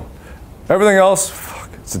presentable. Everything else, fuck,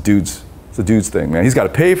 it's a dude's thing, man. He's got to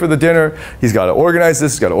pay for the dinner. He's got to organize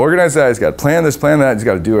this. He's got to organize that. He's got to plan this, plan that. He's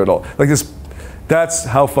got to do it all. Like this, that's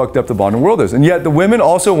how fucked up the modern world is. And yet the women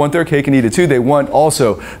also want their cake and eat it too. They want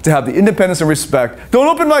also to have the independence and respect. Don't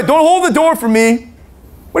hold the door for me.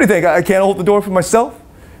 What do you think? I can't hold the door for myself?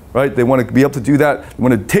 Right? They want to be able to do that. They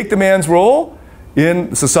want to take the man's role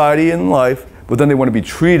in society and life, but then they want to be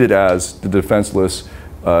treated as the defenseless,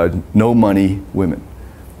 no money women.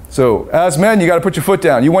 So as men, you got to put your foot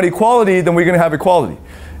down. You want equality, then we're going to have equality.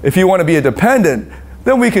 If you want to be a dependent,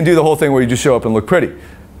 then we can do the whole thing where you just show up and look pretty.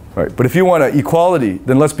 Right? But if you want equality,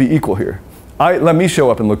 then let's be equal here. Let me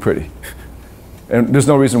show up and look pretty. And there's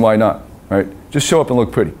no reason why not. Right? Just show up and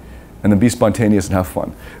look pretty. And then be spontaneous and have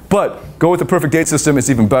fun. But go with the perfect date system, it's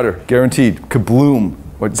even better. Guaranteed. Kabloom.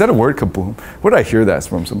 What, is that a word? Kabloom? Where did I hear that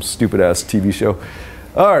from? Some stupid ass TV show.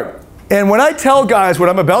 All right. And when I tell guys what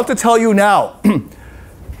I'm about to tell you now,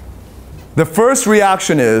 the first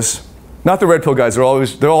reaction is, not the red pill guys, they're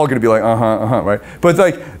all going to be like, right? But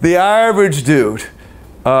like the average dude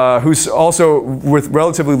who's also with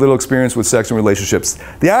relatively little experience with sex and relationships,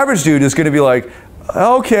 the average dude is going to be like,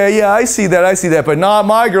 okay, yeah, I see that, but not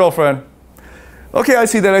my girlfriend. Okay, I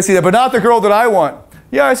see that, but not the girl that I want.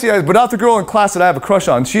 Yeah, I see that, but not the girl in class that I have a crush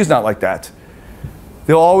on. She's not like that.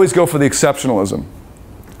 They'll always go for the exceptionalism.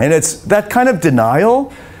 And it's that kind of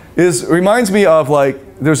denial reminds me of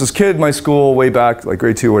like, there's this kid in my school way back, like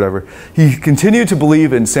grade 2 or whatever. He continued to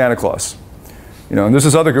believe in Santa Claus. You know, and there's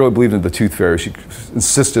this other girl who believed in the tooth fairy. She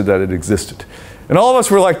insisted that it existed. And all of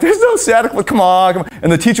us were like, there's no Santa Claus, come on.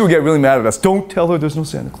 And the teacher would get really mad at us. Don't tell her there's no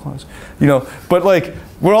Santa Claus. You know, but like,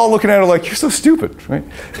 we're all looking at her like, you're so stupid, right?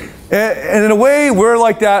 And in a way, we're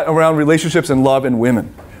like that around relationships and love and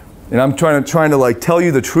women. And I'm trying to like tell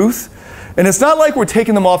you the truth. And it's not like we're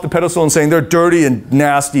taking them off the pedestal and saying they're dirty and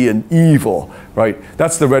nasty and evil, right?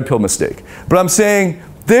 That's the red pill mistake. But I'm saying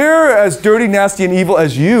they're as dirty, nasty, and evil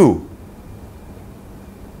as you.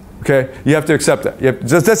 Okay? You have to accept that.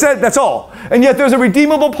 That's it. That's all. And yet there's a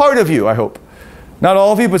redeemable part of you, I hope. Not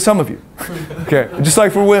all of you, but some of you. Okay? Just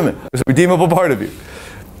like for women, there's a redeemable part of you.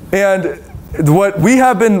 And what we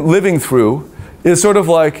have been living through is sort of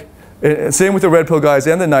like, same with the red pill guys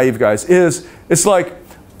and the naive guys, it's like,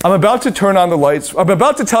 I'm about to turn on the lights. I'm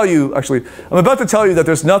about to tell you that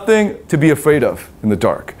there's nothing to be afraid of in the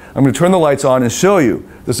dark. I'm going to turn the lights on and show you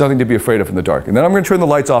there's nothing to be afraid of in the dark. And then I'm going to turn the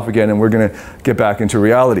lights off again and we're going to get back into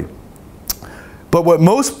reality. But what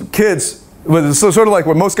most kids, so sort of like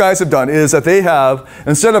what most guys have done is that they have,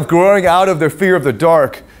 instead of growing out of their fear of the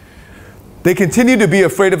dark, they continue to be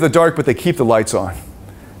afraid of the dark, but they keep the lights on.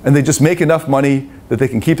 And they just make enough money that they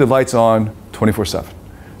can keep the lights on 24/7.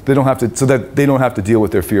 They don't have to, so that they don't have to deal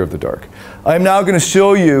with their fear of the dark. I'm now going to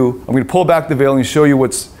show you, I'm going to pull back the veil and show you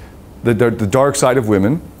what's the dark side of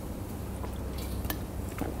women,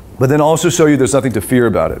 but then also show you there's nothing to fear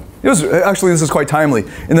about it. Actually, this is quite timely.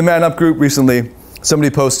 In the Man Up group recently, somebody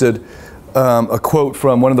posted a quote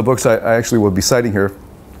from one of the books I actually will be citing here.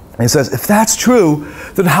 And it says, if that's true,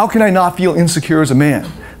 then how can I not feel insecure as a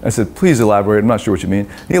man? I said, please elaborate. I'm not sure what you mean.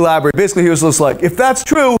 He elaborated. Basically, he was just like, if that's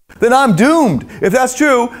true, then I'm doomed. If that's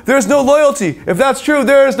true, there's no loyalty. If that's true,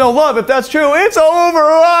 there is no love. If that's true, it's over.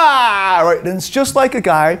 Ah! Right? And it's just like a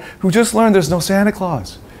guy who just learned there's no Santa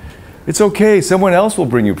Claus. It's okay. Someone else will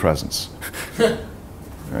bring you presents.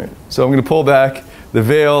 Right? So I'm going to pull back the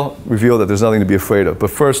veil, reveal that there's nothing to be afraid of. But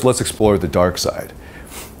first, let's explore the dark side.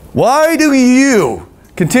 Why do you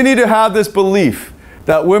continue to have this belief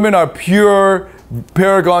that women are pure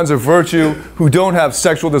paragons of virtue who don't have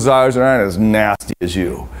sexual desires and aren't as nasty as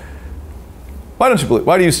you? Why don't you believe?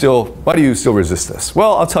 Why do you still resist this?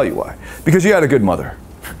 Well, I'll tell you why. Because you had a good mother.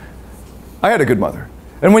 I had a good mother.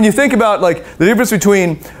 And when you think about like the difference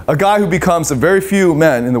between a guy who becomes, a very few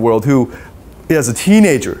men in the world who, as a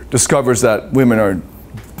teenager, discovers that women are,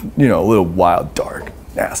 you know, a little wild, dark,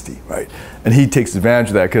 nasty, right? And he takes advantage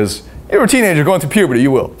of that because you're a teenager going through puberty,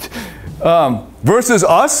 you will. Versus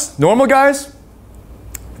us, normal guys,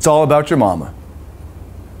 it's all about your mama.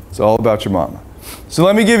 It's all about your mama. So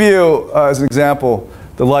let me give you, as an example,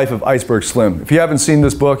 the life of Iceberg Slim. If you haven't seen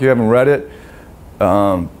this book, you haven't read it,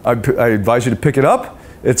 I advise you to pick it up.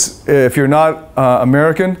 If you're not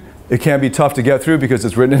American, It can be tough to get through because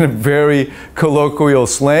it's written in a very colloquial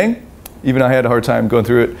slang. Even I had a hard time going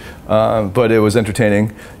through it, but it was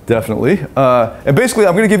entertaining, definitely. And basically,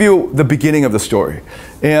 I'm going to give you the beginning of the story.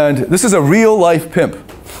 And this is a real-life pimp.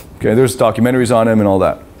 Okay, there's documentaries on him and all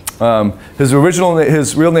that. His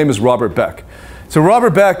real name is Robert Beck. So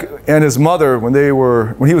Robert Beck and his mother, when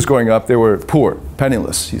he was growing up, they were poor,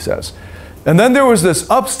 penniless, he says. And then there was this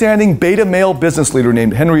upstanding beta male business leader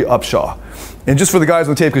named Henry Upshaw. And just for the guys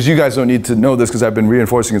on the tape, because you guys don't need to know this because I've been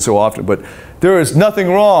reinforcing it so often, but there is nothing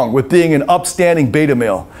wrong with being an upstanding beta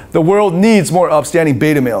male. The world needs more upstanding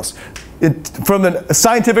beta males. From a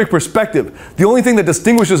scientific perspective, the only thing that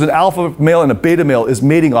distinguishes an alpha male and a beta male is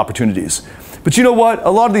mating opportunities. But you know what? A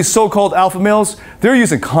lot of these so-called alpha males, they're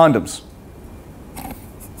using condoms. You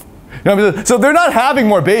know what I mean? So they're not having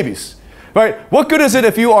more babies. Right? What good is it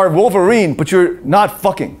if you are Wolverine, but you're not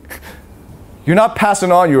fucking? You're not passing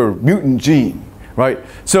on your mutant gene, right?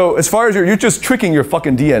 So as far as you're just tricking your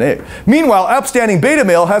fucking DNA. Meanwhile, upstanding beta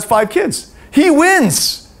male has 5 kids. He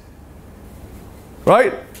wins,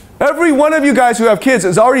 right? Every one of you guys who have kids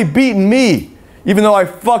has already beaten me, even though I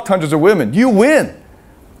fucked hundreds of women. You win.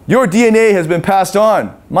 Your DNA has been passed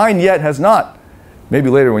on. Mine yet has not. Maybe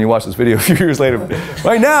later when you watch this video a few years later.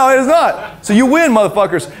 Right now, it is not. So you win,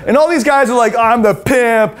 motherfuckers. And all these guys are like, I'm the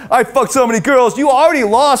pimp. I fucked so many girls. You already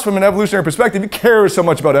lost from an evolutionary perspective. You care so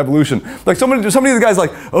much about evolution. Like some of the guys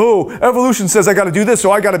like, oh, evolution says I got to do this,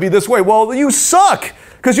 so I got to be this way. Well, you suck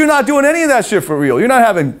because you're not doing any of that shit for real. You're not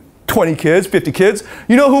having 20 kids, 50 kids.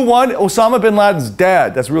 You know who won? Osama bin Laden's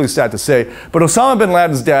dad. That's really sad to say. But Osama bin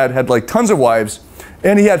Laden's dad had like tons of wives,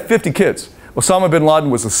 and he had 50 kids. Osama bin Laden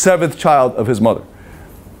was the 7th child of his mother.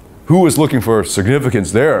 Who was looking for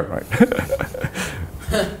significance there, right?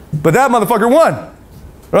 But that motherfucker won,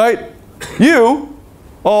 right? You,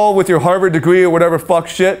 all with your Harvard degree or whatever fuck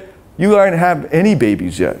shit, you don't have any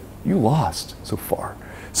babies yet. You lost so far.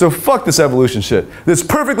 So fuck this evolution shit. It's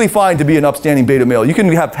perfectly fine to be an upstanding beta male. You can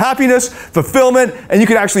have happiness, fulfillment, and you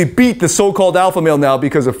can actually beat the so-called alpha male now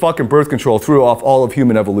because of fucking birth control threw off all of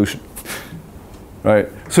human evolution. Right?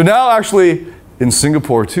 So now actually in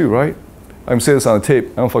Singapore too, right? I'm saying this on the tape.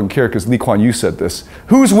 I don't fucking care because Lee Kuan Yew said this.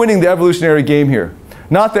 Who's winning the evolutionary game here?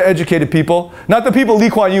 Not the educated people. Not the people Lee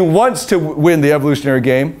Kuan Yew wants to win the evolutionary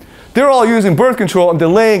game. They're all using birth control and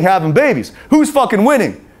delaying having babies. Who's fucking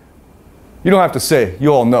winning? You don't have to say.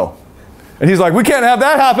 You all know. And he's like, we can't have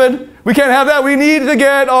that happen. We can't have that. We need to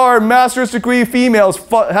get our master's degree females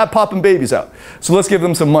popping babies out. So let's give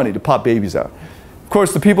them some money to pop babies out. Of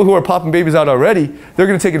course, the people who are popping babies out already, they're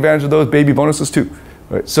going to take advantage of those baby bonuses too.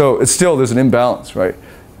 Right? So it's still, there's an imbalance, right?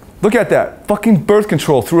 Look at that. Fucking birth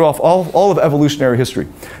control threw off all of evolutionary history.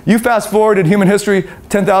 You fast forward in human history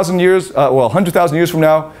 10,000 years, well, 100,000 years from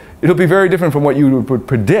now, it'll be very different from what you would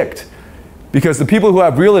predict. Because the people who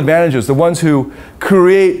have real advantages, the ones who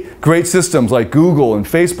create great systems like Google and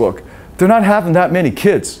Facebook, they're not having that many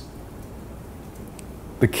kids.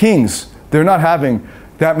 The kings, they're not having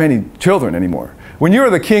that many children anymore. When you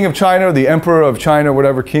were the king of China, the emperor of China,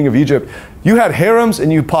 whatever, king of Egypt, you had harems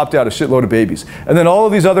and you popped out a shitload of babies. And then all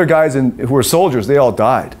of these other guys who were soldiers, they all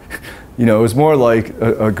died. You know, it was more like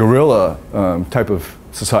a guerrilla type of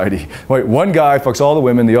society. Right? One guy fucks all the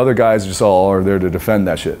women, the other guys just all are there to defend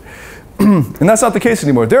that shit. And that's not the case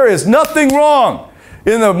anymore. There is nothing wrong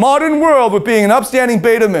in the modern world with being an upstanding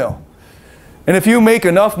beta male. And if you make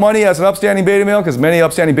enough money as an upstanding beta male, because many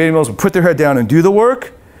upstanding beta males will put their head down and do the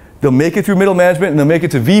work, they'll make it through middle management and they'll make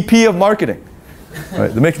it to VP of marketing. Right?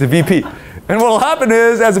 They'll make it to VP. And what will happen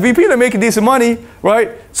is, as a VP, they're making decent money,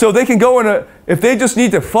 right? So they can go in if they just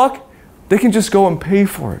need to fuck, they can just go and pay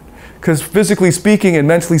for it. Because physically speaking and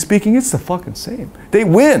mentally speaking, it's the fucking same. They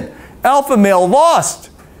win. Alpha male lost.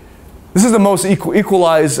 This is the most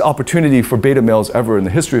equalized opportunity for beta males ever in the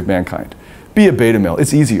history of mankind. Be a beta male.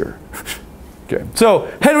 It's easier. Okay.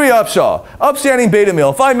 So, Henry Upshaw, upstanding beta male.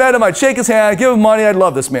 If I met him, I'd shake his hand, give him money, I'd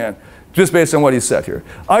love this man. Just based on what he said here.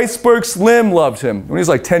 Iceberg Slim loved him. When he was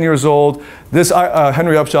like 10 years old, this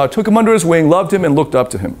Henry Upshaw took him under his wing, loved him, and looked up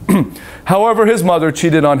to him. However, his mother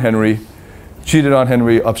cheated on Henry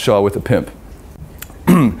Upshaw with a pimp.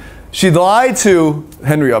 She lied to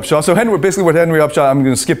Henry Upshaw. So basically what Henry Upshaw, I'm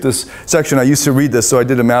going to skip this section. I used to read this, so I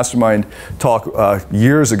did a mastermind talk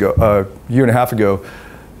years ago, a year and a half ago,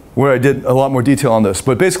 where I did a lot more detail on this.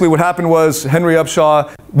 But basically what happened was Henry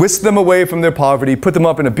Upshaw whisked them away from their poverty, put them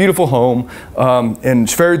up in a beautiful home, and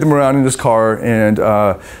ferried them around in his car. And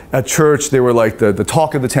at church, they were like the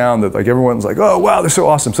talk of the town. That like everyone was like, oh wow, they're so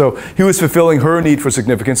awesome. So he was fulfilling her need for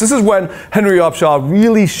significance. This is when Henry Upshaw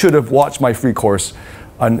really should have watched my free course.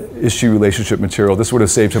 issue relationship material. This would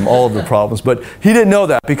have saved him all of the problems. But he didn't know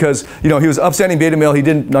that because, you know, he was upstanding beta male. He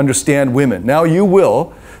didn't understand women. Now you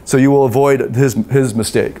will, so you will avoid his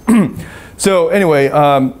mistake. So anyway,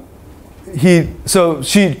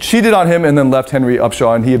 she cheated on him and then left Henry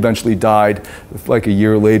Upshaw, and he eventually died like a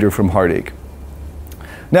year later from heartache.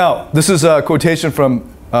 Now, this is a quotation from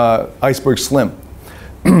Iceberg Slim.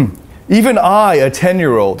 Even I, a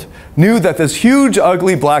 10-year-old, knew that this huge,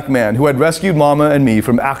 ugly black man who had rescued Mama and me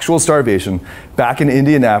from actual starvation back in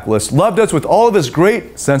Indianapolis loved us with all of his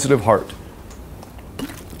great, sensitive heart.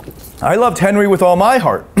 I loved Henry with all my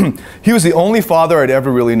heart. He was the only father I'd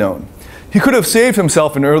ever really known. He could have saved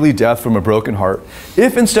himself an early death from a broken heart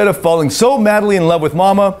if instead of falling so madly in love with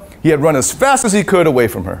Mama, he had run as fast as he could away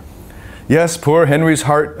from her. Yes, poor Henry's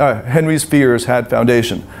fears had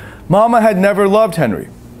foundation. Mama had never loved Henry.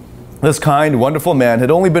 This kind, wonderful man had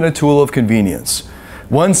only been a tool of convenience.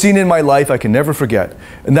 One scene in my life I can never forget,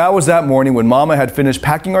 and that was that morning when Mama had finished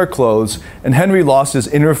packing our clothes and Henry lost his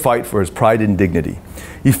inner fight for his pride and dignity.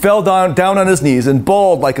 He fell down on his knees and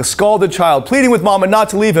bawled like a scalded child, pleading with Mama not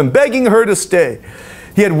to leave him, begging her to stay.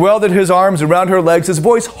 He had welded his arms around her legs, his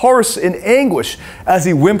voice hoarse in anguish as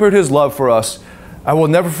he whimpered his love for us. I will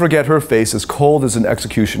never forget her face as cold as an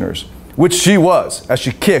executioner's, which she was, as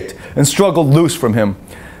she kicked and struggled loose from him.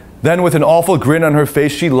 Then with an awful grin on her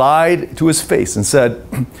face, she lied to his face and said,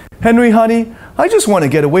 Henry, honey, I just want to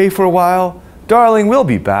get away for a while. Darling, we'll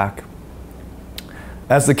be back.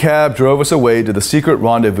 As the cab drove us away to the secret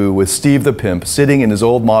rendezvous with Steve the pimp sitting in his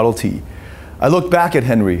old Model T, I looked back at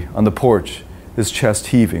Henry on the porch, his chest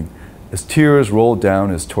heaving, as tears rolled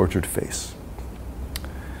down his tortured face.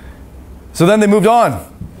 So then they moved on,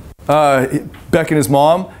 Beck and his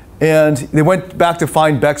mom, and they went back to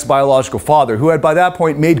find Beck's biological father, who had by that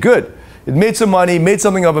point made good. He'd made some money, made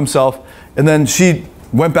something of himself, and then she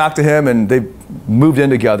went back to him and they moved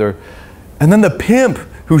in together. And then the pimp,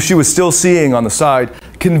 who she was still seeing on the side,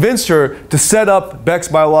 convinced her to set up Beck's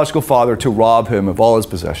biological father to rob him of all his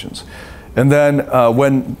possessions. And then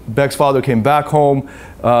when Beck's father came back home,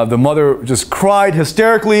 the mother just cried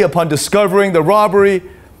hysterically upon discovering the robbery.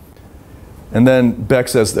 And then Beck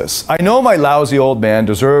says this, I know my lousy old man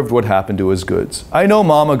deserved what happened to his goods. I know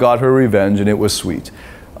Mama got her revenge and it was sweet,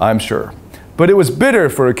 I'm sure. But it was bitter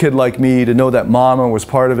for a kid like me to know that Mama was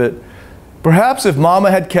part of it. Perhaps if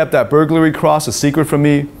Mama had kept that burglary cross a secret from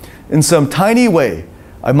me, in some tiny way,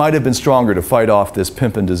 I might have been stronger to fight off this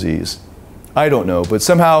pimpin' disease. I don't know, but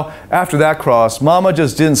somehow after that cross, Mama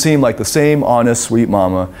just didn't seem like the same honest, sweet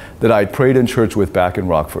Mama that I'd prayed in church with back in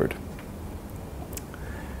Rockford.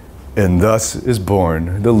 And thus is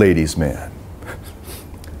born the ladies' man.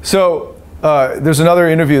 So there's another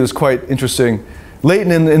interview that's quite interesting. Late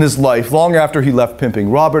in his life, long after he left pimping,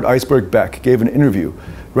 Robert Iceberg Beck gave an interview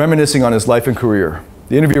reminiscing on his life and career.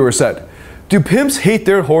 The interviewer said, do pimps hate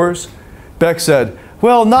their whores? Beck said,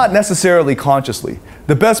 well, not necessarily consciously.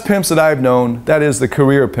 The best pimps that I've known, that is the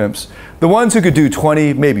career pimps, the ones who could do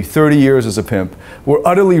 20, maybe 30 years as a pimp, were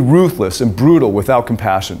utterly ruthless and brutal without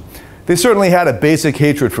compassion. They certainly had a basic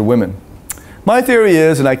hatred for women. My theory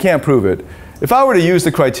is, and I can't prove it, if I were to use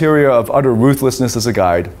the criteria of utter ruthlessness as a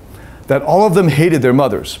guide, that all of them hated their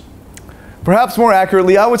mothers. Perhaps more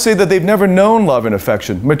accurately, I would say that they've never known love and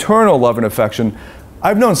affection, maternal love and affection.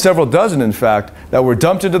 I've known several dozen, in fact, that were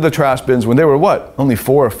dumped into the trash bins when they were, what, only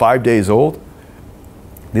 4 or 5 days old?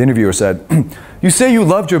 The interviewer said, you say you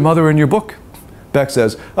loved your mother in your book. Beck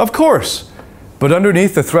says, of course. But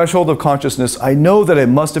underneath the threshold of consciousness, I know that I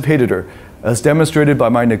must have hated her, as demonstrated by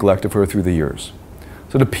my neglect of her through the years.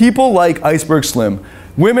 So to people like Iceberg Slim,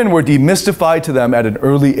 women were demystified to them at an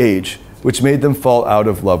early age, which made them fall out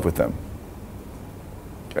of love with them.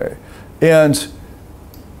 Okay. And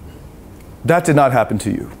that did not happen to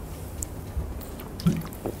you.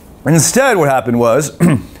 And instead what happened was,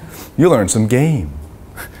 you learned some game.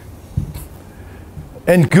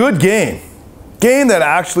 And good game. Game that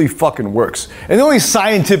actually fucking works. And the only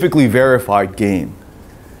scientifically verified game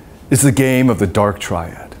is the game of the dark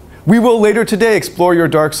triad. We will later today explore your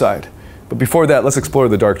dark side. But before that, let's explore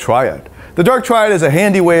the dark triad. The dark triad is a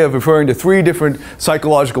handy way of referring to 3 different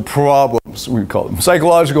psychological problems, we call them,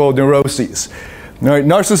 psychological neuroses. All right,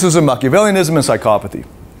 narcissism, Machiavellianism, and psychopathy.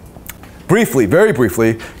 Briefly, very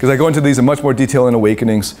briefly, because I go into these in much more detail in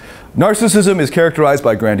Awakenings, narcissism is characterized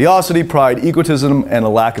by grandiosity, pride, egotism, and a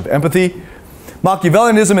lack of empathy.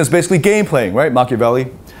 Machiavellianism is basically game playing, right?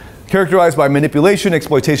 Machiavelli. Characterized by manipulation,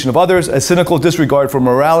 exploitation of others, a cynical disregard for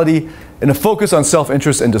morality, and a focus on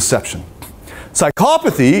self-interest and deception.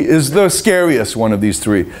 Psychopathy is the scariest one of these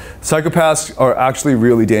three. Psychopaths are actually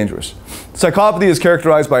really dangerous. Psychopathy is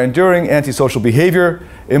characterized by enduring antisocial behavior,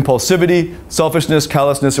 impulsivity, selfishness,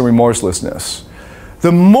 callousness, and remorselessness.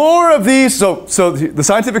 The more of these, so the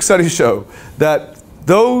scientific studies show that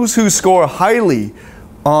those who score highly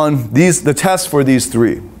on the tests for these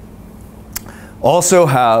three also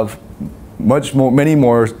have many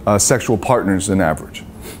more sexual partners than average.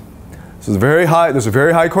 So there's a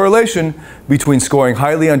very high correlation between scoring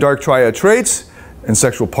highly on dark triad traits and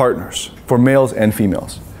sexual partners for males and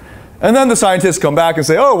females. And then the scientists come back and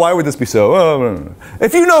say, oh, why would this be so? Oh, no.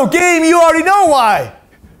 If you know game, you already know why.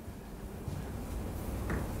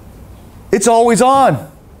 It's always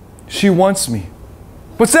on. She wants me.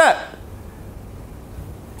 What's that?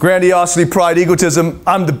 Grandiosity, pride, egotism.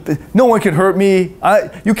 No one can hurt me.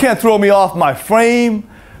 You can't throw me off my frame.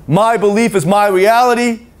 My belief is my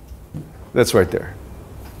reality. That's right there.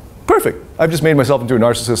 Perfect. I've just made myself into a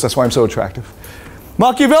narcissist. That's why I'm so attractive.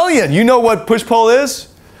 Machiavellian. You know what push-pull is?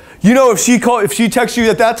 You know if she texts you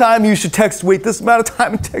at that time, you should wait this amount of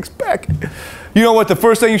time and text back. You know what the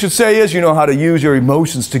first thing you should say is? You know how to use your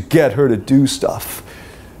emotions to get her to do stuff.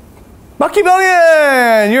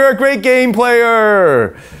 Machiavellian! You're a great game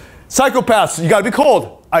player. Psychopaths, you gotta be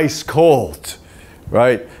cold. Ice cold,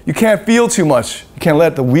 right? You can't feel too much. You can't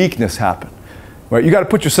let the weakness happen, right? You gotta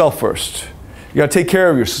put yourself first. You gotta take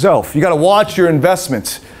care of yourself. You gotta watch your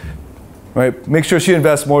investments, right? Make sure she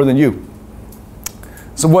invests more than you.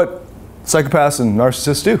 So what psychopaths and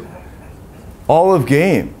narcissists do? All of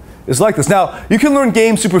game is like this. Now, you can learn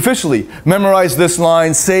game superficially. Memorize this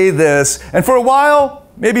line, say this, and for a while,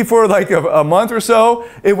 maybe for like a month or so,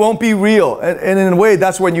 it won't be real. And in a way,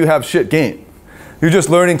 that's when you have shit game. You're just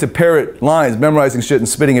learning to parrot lines, memorizing shit and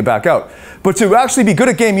spitting it back out. But to actually be good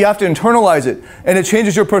at game, you have to internalize it, and it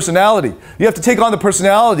changes your personality. You have to take on the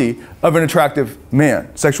personality of an attractive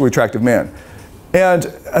man, sexually attractive man. And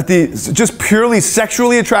at the just purely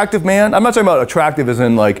sexually attractive man, I'm not talking about attractive as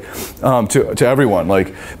in like to everyone,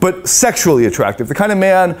 like, but sexually attractive, the kind of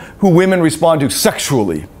man who women respond to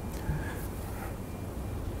sexually.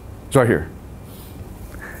 It's right here.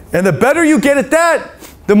 And the better you get at that,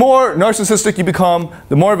 the more narcissistic you become,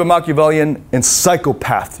 the more of a Machiavellian and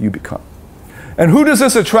psychopath you become. And who does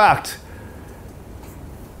this attract?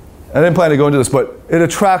 I didn't plan to go into this, but it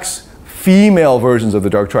attracts female versions of the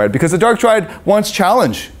dark triad, because the dark triad wants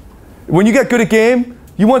challenge. When you get good at game,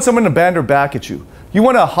 you want someone to banter back at you. You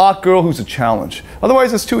want a hot girl who's a challenge.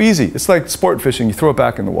 Otherwise, it's too easy. It's like sport fishing. You throw it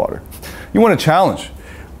back in the water. You want a challenge.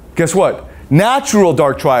 Guess what? Natural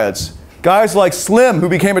dark triads. Guys like Slim, who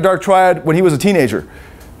became a dark triad when he was a teenager.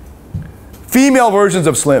 Female versions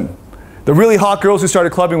of Slim. The really hot girls who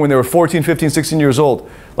started clubbing when they were 14, 15, 16 years old,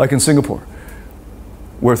 like in Singapore,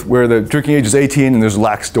 where the drinking age is 18 and there's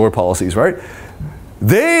lax door policies, right?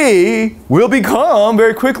 They will become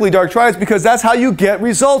very quickly dark triads because that's how you get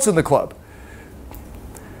results in the club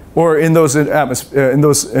or in those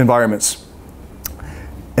environments.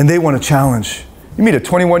 And they want a challenge. You meet a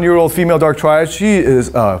 21-year-old female dark triad, she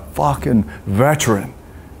is a fucking veteran.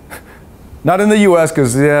 Not in the US,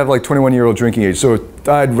 because they have like 21-year-old drinking age. So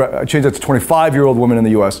I'd change that to 25-year-old woman in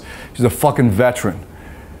the US. She's a fucking veteran.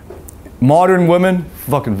 Modern women,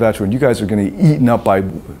 fucking veteran. You guys are going to be eaten up by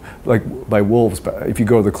wolves if you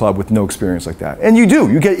go to the club with no experience like that. And you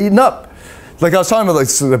do. You get eaten up. Like I was talking about, like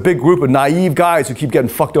a big group of naive guys who keep getting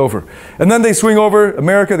fucked over. And then they swing over.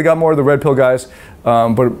 America, they got more of the red pill guys,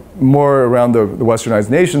 but more around the westernized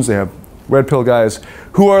nations, they have red pill guys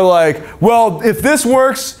who are like, well, if this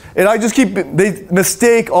works, and they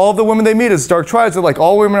mistake all of the women they meet as dark triads. They're like,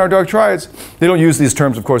 all women are dark triads. They don't use these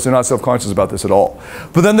terms, of course. They're not self-conscious about this at all.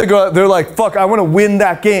 But then they're like, fuck, I want to win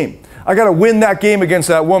that game. I got to win that game against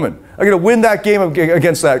that woman. I got to win that game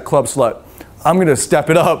against that club slut. I'm going to step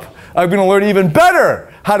it up. I'm going to learn even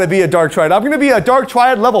better how to be a dark triad. I'm going to be a dark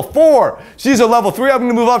triad level 4. She's a level 3. I'm going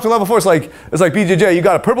to move up to level 4. It's like BJJ. You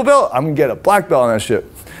got a purple belt? I'm going to get a black belt on that shit.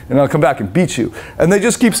 And I'll come back and beat you. And they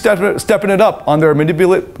just keep stepping it up on their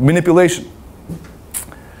manipulation.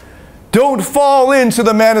 Don't fall into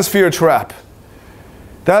the manosphere trap.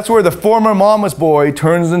 That's where the former mama's boy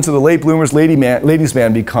turns into the late bloomer's ladies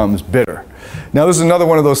man becomes bitter. Now this is another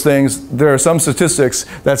one of those things. There are some statistics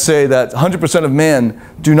that say that 100% of men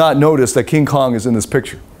do not notice that King Kong is in this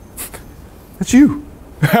picture. That's you.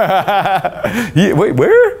 Wait,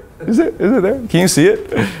 where? Is it there? Can you see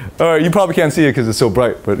it? All right, you probably can't see it because it's so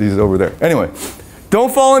bright, but he's over there. Anyway,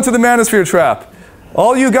 don't fall into the manosphere trap.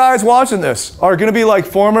 All you guys watching this are going to be like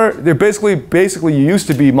they're basically you used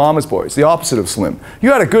to be mama's boys, the opposite of Slim.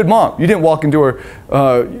 You had a good mom. You didn't walk into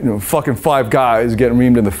her, fucking 5 guys getting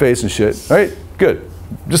reamed in the face and shit, right? Good.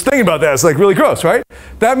 Just thinking about that, it's like really gross, right?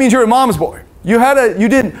 That means you're a mom's boy. You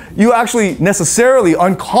actually necessarily,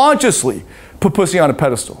 unconsciously put pussy on a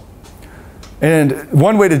pedestal. And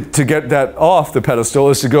one way to get that off the pedestal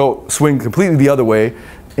is to go swing completely the other way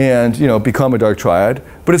and, you know, become a dark triad,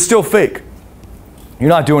 but it's still fake. You're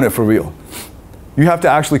not doing it for real. You have to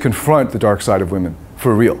actually confront the dark side of women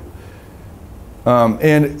for real.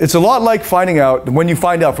 And it's a lot like finding out, when you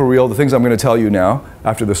find out for real, the things I'm going to tell you now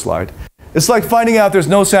after this slide, it's like finding out there's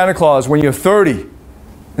no Santa Claus when you're 30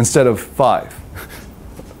 instead of 5.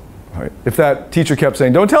 Right? If that teacher kept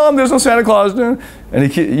saying, don't tell him there's no Santa Claus, and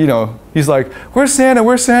he's like, where's Santa?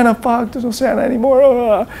 Where's Santa? Fuck, there's no Santa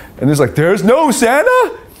anymore. And he's like, there's no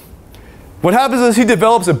Santa? What happens is he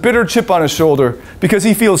develops a bitter chip on his shoulder because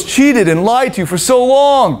he feels cheated and lied to for so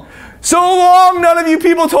long. So long, none of you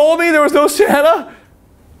people told me there was no Santa.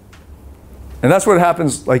 And that's what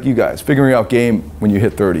happens, like you guys, figuring out game when you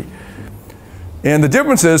hit 30. And the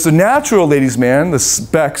difference is the natural ladies' man, the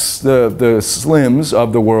specs, the slims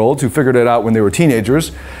of the world who figured it out when they were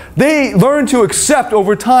teenagers, they learn to accept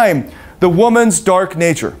over time the woman's dark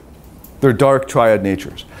nature, their dark triad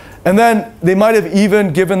natures. And then they might have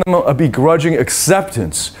even given them a begrudging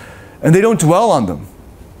acceptance, and they don't dwell on them.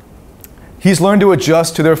 He's learned to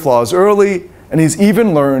adjust to their flaws early, and he's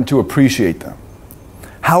even learned to appreciate them.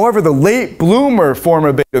 However, the late bloomer form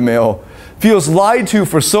of beta male feels lied to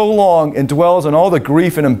for so long and dwells on all the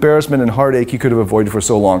grief and embarrassment and heartache he could have avoided for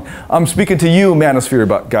so long. I'm speaking to you,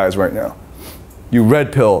 manosphere guys, right now. You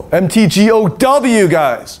red pill, MTGOW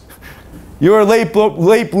guys. You're a late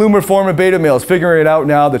bloomer form of beta males, figuring it out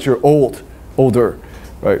now that you're older,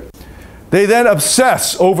 right? They then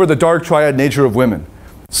obsess over the dark triad nature of women.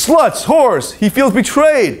 Sluts, whores, he feels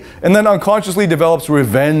betrayed, and then unconsciously develops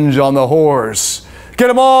revenge on the whores. Get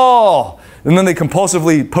them all! And then they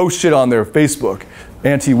compulsively post shit on their Facebook,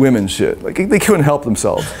 anti-women shit. Like, they couldn't help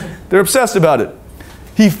themselves. They're obsessed about it.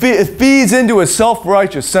 It feeds into a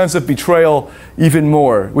self-righteous sense of betrayal even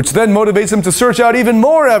more, which then motivates him to search out even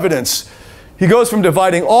more evidence. He goes from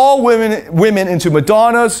dividing all women into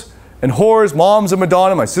Madonnas and whores. Mom's a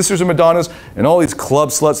Madonna, my sister's a Madonnas, and all these club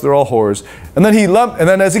sluts, they're all whores. And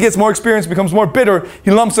then as he gets more experience, becomes more bitter, he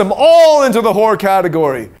lumps them all into the whore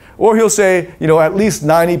category. Or he'll say, you know, at least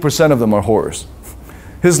 90% of them are whores.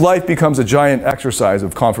 His life becomes a giant exercise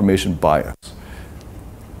of confirmation bias.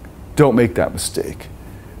 Don't make that mistake.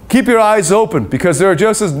 Keep your eyes open, because they're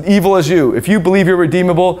just as evil as you. If you believe you're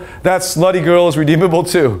redeemable, that slutty girl is redeemable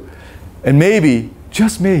too. And maybe,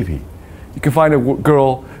 just maybe, you can find a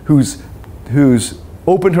girl who's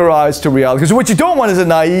opened her eyes to reality. Because what you don't want is a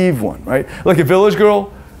naive one, right? Like a village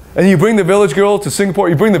girl. And you bring the village girl to Singapore,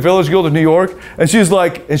 you bring the village girl to New York, and she's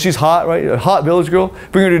like, and she's hot, right? A hot village girl,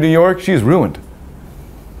 bring her to New York, she's ruined.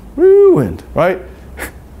 Ruined, right?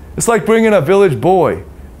 It's like bringing a village boy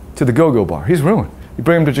to the go-go bar. He's ruined. You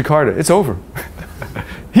bring him to Jakarta, it's over.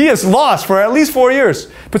 He is lost for at least 4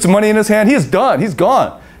 years. Put some money in his hand, he is done, he's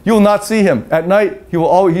gone. You will not see him. At night, he's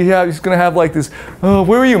going to have like this, oh,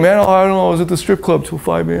 where are you, man? Oh, I don't know, I was at the strip club till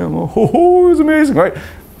 5 a.m. Oh, it was amazing, right?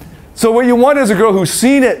 So what you want is a girl who's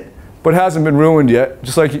seen it, but hasn't been ruined yet,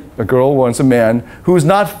 just like a girl wants a man who's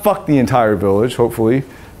not fucked the entire village, hopefully,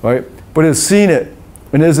 right? But has seen it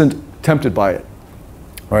and isn't tempted by it,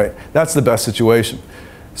 right? That's the best situation.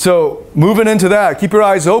 So moving into that, keep your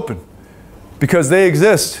eyes open, because they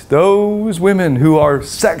exist. Those women who are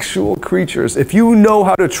sexual creatures, if you know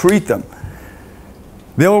how to treat them,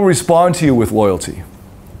 they will respond to you with loyalty.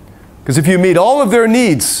 Because if you meet all of their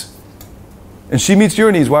needs, and she meets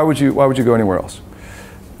your needs, why would you go anywhere else?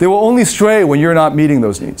 They will only stray when you're not meeting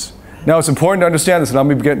those needs. Now, it's important to understand this, and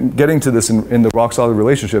I'm getting to this in the rock solid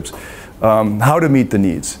relationships, how to meet the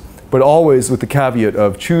needs, but always with the caveat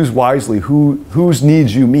of choose wisely whose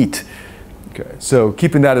needs you meet. Okay, so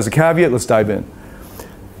keeping that as a caveat, let's dive in.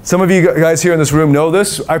 Some of you guys here in this room know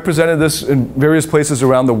this. I presented this in various places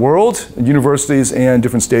around the world, in universities and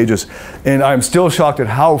different stages, and I'm still shocked at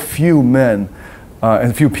how few men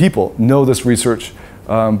and few people know this research,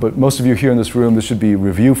 but most of you here in this room, this should be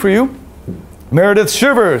review for you. Meredith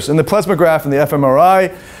Shivers and the plasmograph and the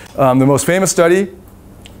fMRI, the most famous study.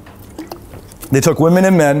 They took women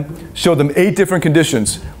and men, showed them 8 different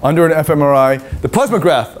conditions under an fMRI. The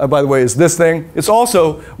plasmograph, by the way, is this thing. It's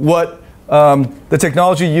also what the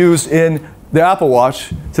technology used in the Apple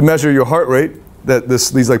Watch to measure your heart rate.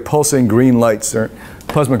 These like pulsing green lights, or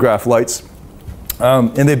plasmograph lights.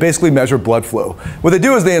 And they basically measure blood flow. What they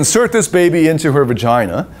do is they insert this baby into her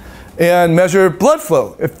vagina and measure blood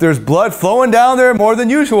flow. If there's blood flowing down there more than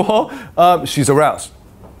usual, she's aroused.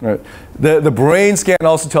 Right? The brain scan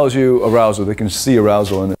also tells you arousal. They can see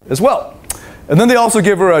arousal in it as well. And then they also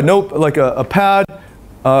give her a note, like a pad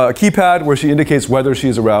a keypad where she indicates whether she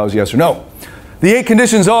is aroused, yes or no. The 8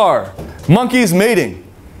 conditions are monkeys mating.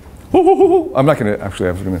 I'm not going to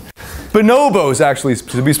actually. Bonobos, actually,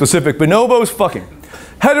 to be specific. Bonobos fucking.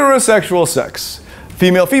 Heterosexual sex.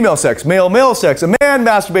 Female sex. Male sex. A man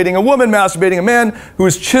masturbating. A woman masturbating. A man who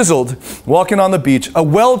is chiseled walking on the beach. A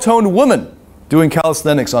well-toned woman doing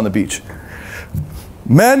calisthenics on the beach.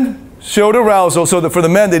 Men showed arousal. So for the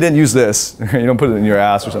men, they didn't use this. You don't put it in your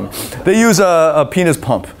ass or something. They use a penis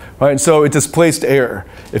pump, right? And so it displaced air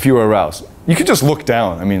if you were aroused. You could just look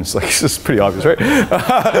down. I mean, it's just pretty obvious, right?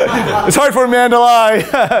 It's hard for a man to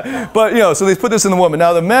lie. But, you know, so they put this in the woman.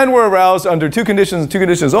 Now, the men were aroused under 2 conditions, 2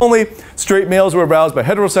 conditions only. Straight males were aroused by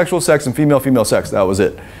heterosexual sex and female sex. That was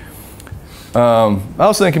it. I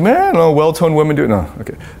was thinking, man, I don't know, well-toned women do it. No,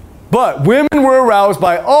 okay. But women were aroused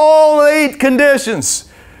by all 8 conditions.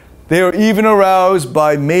 They were even aroused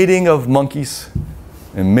by mating of monkeys.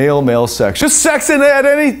 And male sex. Just sex in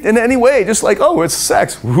any way. Just like, oh, it's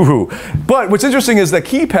sex. Woo-hoo. But what's interesting is that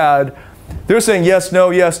keypad, they're saying yes, no,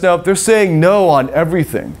 yes, no. They're saying no on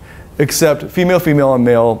everything except female, and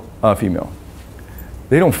male, female.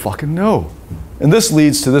 They don't fucking know. And this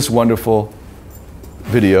leads to this wonderful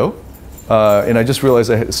video. And I just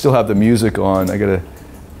realized I still have the music on.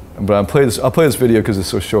 But I'll play this video because it's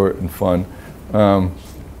so short and fun.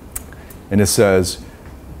 And it says,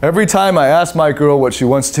 every time I ask my girl what she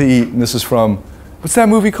wants to eat, and this is from, what's that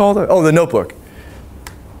movie called? Oh, The Notebook.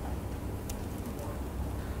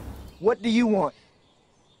 What do you want?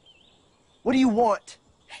 What do you want?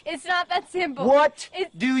 It's not that simple. What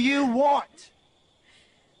do you want?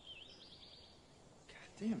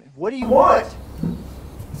 God damn it. What do you want?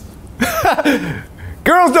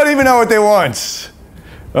 Girls don't even know what they want.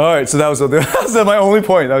 All right, so that was my only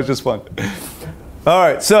point. That was just fun. All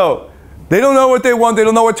right, so they don't know what they want. They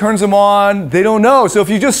don't know what turns them on. They don't know. So if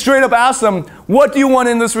you just straight up ask them, what do you want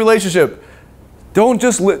in this relationship? Don't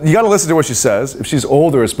just, you got to listen to what she says. If she's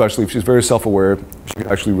older, especially, if she's very self-aware, she can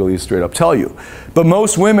actually really straight up tell you. But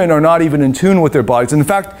most women are not even in tune with their bodies. And in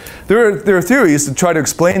fact, there are theories to try to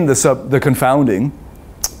explain this, the confounding,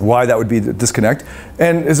 why that would be the disconnect.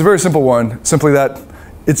 And it's a very simple one, simply that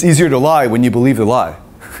it's easier to lie when you believe the lie.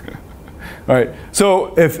 All right,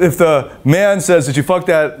 so if the man says, did you fuck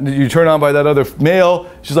that, did you turn on by that other male?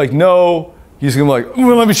 She's like, no. He's gonna be like,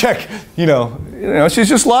 well, let me check. You know, she's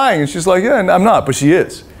just lying. And she's like, yeah, I'm not, but she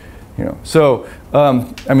is. You know, so,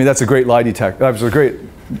 I mean, that's a great lie detector. That's a great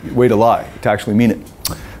way to lie, to actually mean it.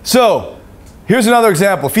 So, here's another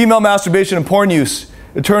example. Female masturbation and porn use.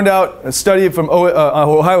 It turned out a study from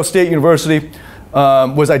Ohio State University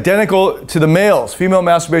was identical to the males. Female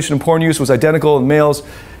masturbation and porn use was identical in males.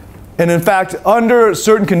 And in fact, under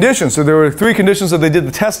certain conditions, so there were 3 conditions that they did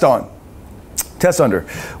the test under.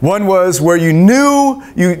 One was where you knew,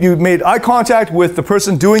 you made eye contact with the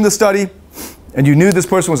person doing the study, and you knew this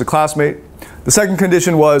person was a classmate. The second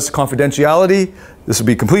condition was confidentiality. This would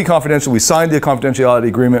be completely confidential. We signed the confidentiality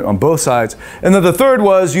agreement on both sides. And then the third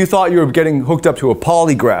was you thought you were getting hooked up to a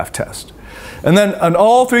polygraph test. And then on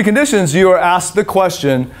all 3 conditions, you are asked the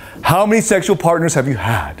question, how many sexual partners have you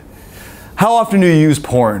had? How often do you use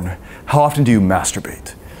porn? How often do you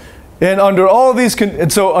masturbate? And under all of these,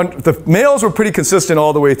 the males were pretty consistent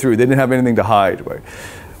all the way through. They didn't have anything to hide. Right?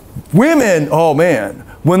 Women, oh man,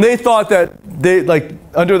 when they thought that they,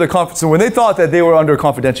 when they thought that they were under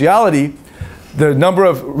confidentiality, the number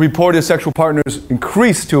of reported sexual partners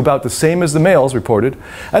increased to about the same as the males reported.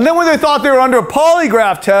 And then when they thought they were under a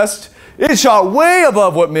polygraph test, it shot way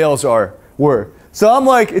above what males were. So I'm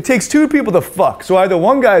like, it takes 2 people to fuck. So either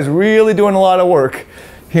one guy's really doing a lot of work,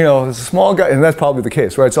 you know, it's a small guy, and that's probably the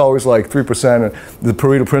case, right? It's always like 3%, the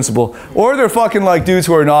Pareto principle, or they're fucking like dudes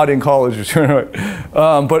who are not in college.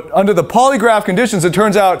 But under the polygraph conditions, it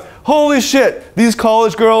turns out, holy shit, these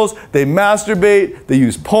college girls, they masturbate, they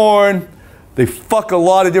use porn, they fuck a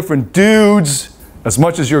lot of different dudes, as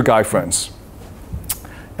much as your guy friends.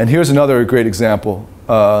 And here's another great example,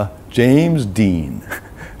 James Dean.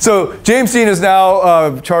 So James Dean is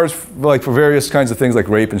now charged for various kinds of things like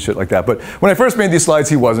rape and shit like that. But when I first made these slides,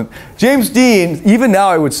 he wasn't. James Dean, even now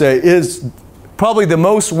I would say, is probably the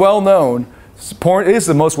most well-known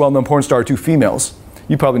porn star to females.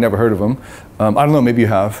 You probably never heard of him. I don't know, maybe you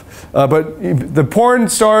have. But the porn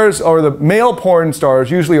stars, or the male porn stars,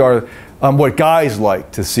 usually are what guys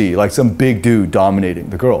like to see, like some big dude dominating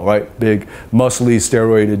the girl, right? Big, muscly,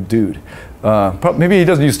 steroided dude. Maybe he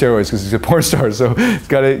doesn't use steroids because he's a porn star, so he's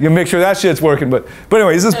got to make sure that shit's working. But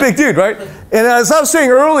anyway, he's this big dude, right? And as I was saying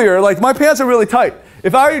earlier, like my pants are really tight.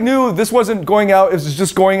 If I knew this wasn't going out, it was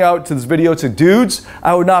just going out to this video to dudes,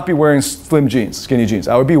 I would not be wearing slim jeans, skinny jeans.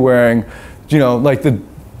 I would be wearing, you know, like the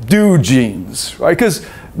do genes, right? Because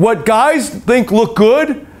what guys think look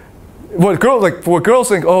good, what girls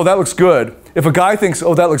think, oh, that looks good. If a guy thinks,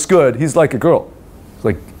 oh, that looks good, he's like a girl.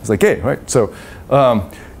 It's like gay, right? So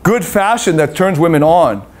good fashion that turns women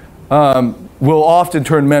on will often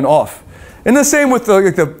turn men off. And the same with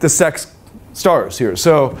the sex stars here.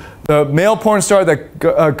 So the male porn star that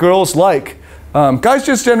girls like, guys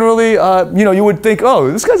just generally, you would think,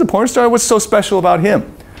 oh, this guy's a porn star, what's so special about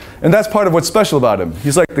him? And that's part of what's special about him.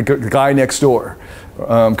 He's like the guy next door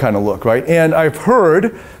kind of look, right? And I've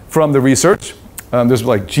heard from the research, there's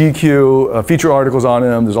like GQ feature articles on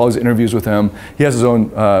him, there's all these interviews with him, he has his own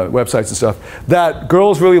websites and stuff, that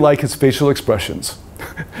girls really like his facial expressions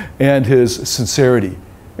and his sincerity.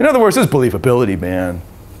 In other words, his believability, man,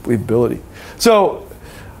 believability. So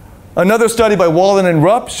another study by Wallen and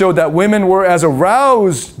Rupp showed that women were as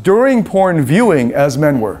aroused during porn viewing as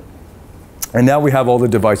men were. And now we have all the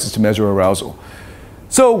devices to measure arousal.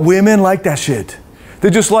 So women like that shit. They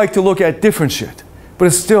just like to look at different shit, but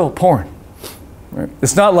it's still porn. Right?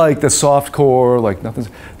 It's not like the soft core, like nothing.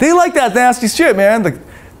 They like that nasty shit, man.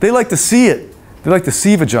 They like to see it. They like to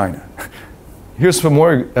see vagina. Here's some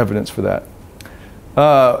more evidence for that.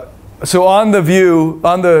 So on the view,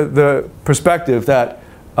 on the perspective that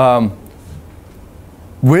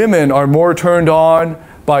women are more turned on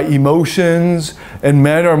by emotions and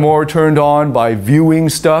men are more turned on by viewing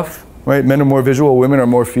stuff, right? Men are more visual, women are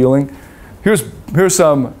more feeling. Here's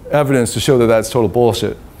some evidence to show that that's total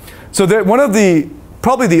bullshit. So one of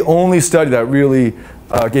probably the only study that really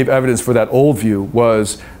gave evidence for that old view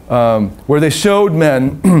was where they showed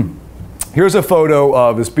men, here's a photo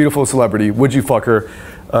of this beautiful celebrity, would you fuck her,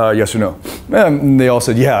 yes or no? And they all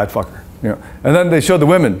said, yeah, I'd fuck her. And then they showed the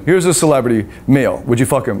women, here's a celebrity, male, would you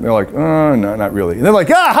fuck him? They're like, no, not really. And they're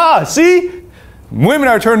like, aha, see? Women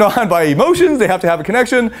are turned on by emotions, they have to have a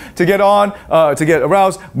connection to get on, to get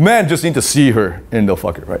aroused. Men just need to see her and they'll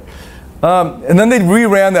fuck her, right? And then they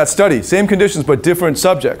reran that study, same conditions but different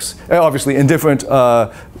subjects, obviously in different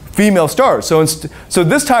female stars. So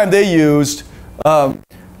this time they used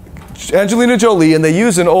Angelina Jolie and they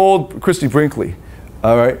used an old Christy Brinkley.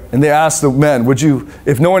 All right, and they asked the men, would you,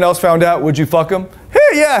 if no one else found out, would you fuck him? Hey,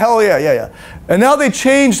 yeah, hell yeah, yeah, yeah. And now they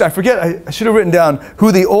changed, I forget, I should have written down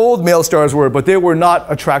who the old male stars were, but they were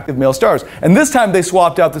not attractive male stars. And this time they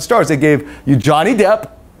swapped out the stars. They gave you Johnny Depp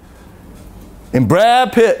and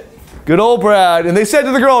Brad Pitt, good old Brad. And they said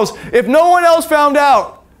to the girls, if no one else found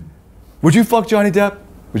out, would you fuck Johnny Depp?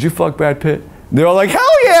 Would you fuck Brad Pitt? And they're all like,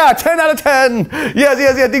 hell yeah, 10 out of 10. Yes,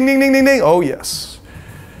 yes, yes, ding, ding, ding, ding, ding. Oh, yes.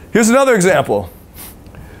 Here's another example.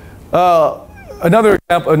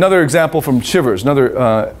 Another example from Shivers,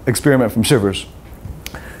 another experiment from Shivers.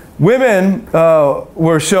 Women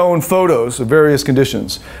were shown photos of various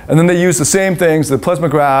conditions, and then they used the same things, the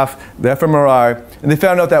plasmograph, the fMRI, and they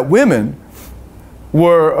found out that women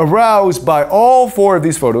were aroused by all four of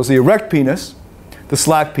these photos: the erect penis, the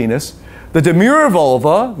slack penis, the demure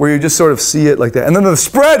vulva, where you just sort of see it like that, and then the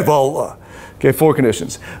spread vulva. Okay, 4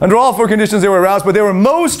 conditions. Under all 4 conditions they were aroused, but they were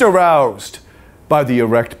most aroused by the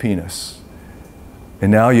erect penis.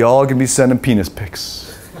 And now y'all can be sending penis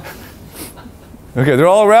pics. Okay, they're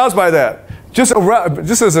all aroused by that. Just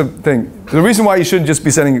as a thing, the reason why you shouldn't just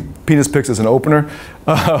be sending penis pics as an opener,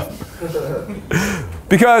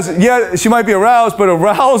 because yeah, she might be aroused, but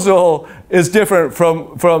arousal is different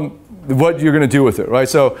from what you're going to do with it, right?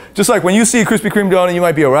 So just like when you see a Krispy Kreme donut, you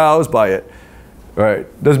might be aroused by it, right?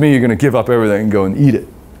 Doesn't mean you're going to give up everything and go and eat it.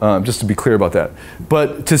 Just to be clear about that.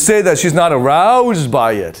 But to say that she's not aroused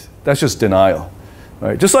by it, that's just denial.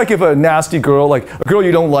 Right? Just like if a nasty girl, like a girl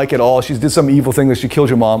you don't like at all, she did some evil thing that she killed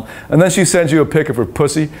your mom, and then she sends you a pic of her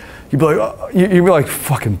pussy, you'd be like, oh, you'd be like,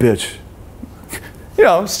 fucking bitch.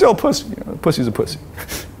 Still pussy. Pussy's a pussy.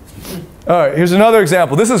 All right, here's another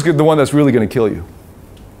example. This is the one that's really going to kill you.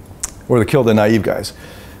 Or to kill the naive guys.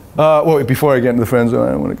 Well, before I get into the friend zone,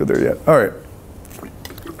 I don't want to go there yet. All right.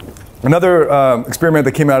 Another experiment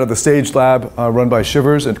that came out of the Stage Lab run by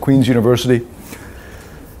Shivers at Queen's University.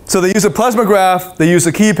 So they use a plasmograph, they use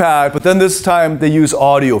a keypad, but then this time they use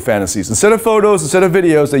audio fantasies. Instead of photos, instead of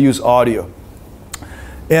videos, they use audio.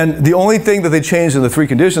 And the only thing that they changed in the 3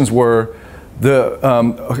 conditions were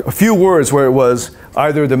a few words where it was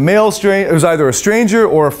either it was either a stranger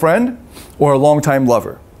or a friend or a longtime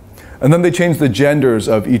lover. And then they changed the genders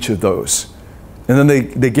of each of those. And then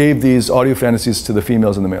they gave these audio fantasies to the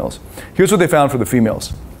females and the males. Here's what they found for the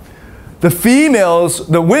females.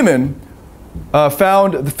 The women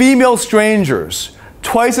found the female strangers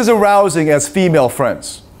twice as arousing as female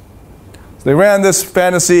friends. So they ran this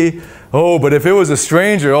fantasy, oh, but if it was a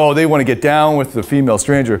stranger, oh, they want to get down with the female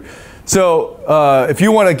stranger. So if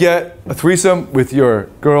you want to get a threesome with your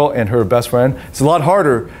girl and her best friend, it's a lot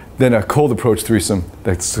harder than a cold approach threesome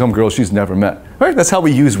that some girl she's never met. Right? That's how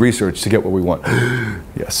we use research to get what we want.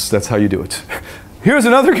 Yes, that's how you do it. Here's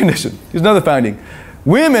another condition. Here's another finding.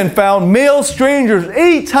 Women found male strangers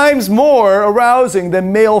 8 times more arousing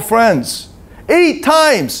than male friends. 8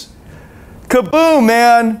 times. Kaboom,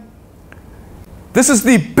 man. This is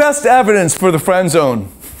the best evidence for the friend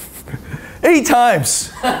zone. 8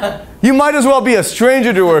 times. You might as well be a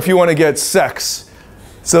stranger to her if you want to get sex.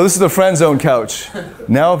 So this is the friend zone couch.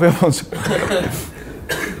 Now available.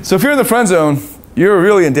 So if you're in the friend zone, you're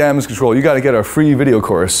really in damage control. You got to get a free video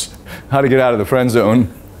course, how to get out of the friend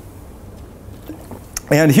zone.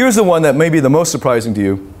 And here's the one that may be the most surprising to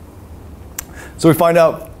you. So we find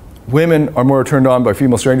out women are more turned on by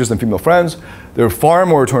female strangers than female friends. They're far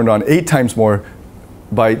more turned on, 8 times more,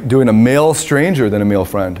 by doing a male stranger than a male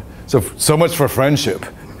friend. So much for friendship.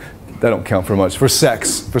 That don't count for much. For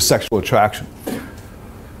sex, for sexual attraction.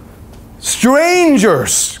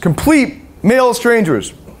 Strangers, complete male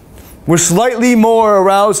strangers, were slightly more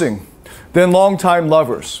arousing than longtime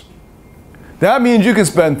lovers. That means you can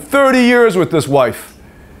spend 30 years with this wife,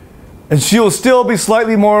 and she'll still be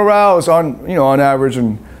slightly more aroused on average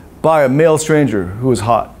and by a male stranger who is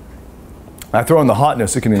hot. I throw in the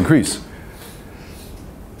hotness, it can increase.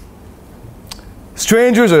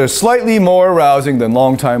 Strangers are slightly more arousing than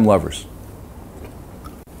longtime lovers.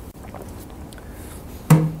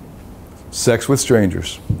 Sex with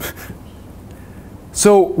strangers.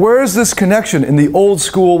 So where is this connection in the old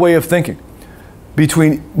school way of thinking?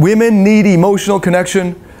 Between women need emotional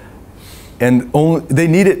connection and they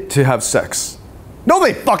need it to have sex. No,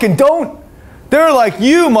 they fucking don't. They're like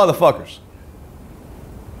you motherfuckers.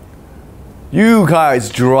 You guys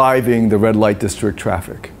driving the red light district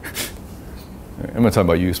traffic. I'm going to talk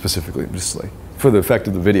about you specifically, just like for the effect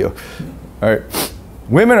of the video. All right.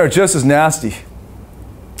 Women are just as nasty.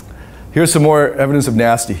 Here's some more evidence of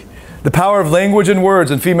nasty. The Power of Language and Words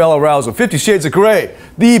and Female Arousal. 50 Shades of Grey.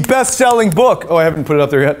 The best-selling book. Oh, I haven't put it up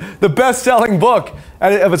there yet. The best-selling book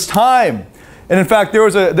of its time. And in fact, there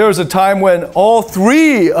was a time when all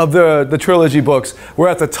 3 of the trilogy books were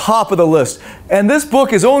at the top of the list. And this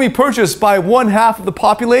book is only purchased by 1/2 of the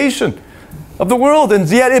population of the world. And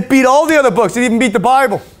yet it beat all the other books. It even beat the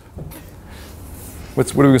Bible.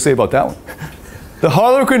 What are we going to say about that one? The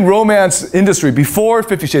Harlequin romance industry before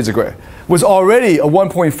 50 Shades of Grey was already a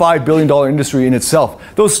 $1.5 billion industry in itself.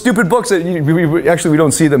 Those stupid books that we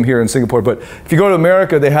don't see them here in Singapore, but if you go to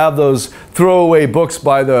America, they have those throwaway books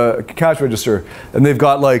by the cash register, and they've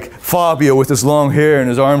got like Fabio with his long hair and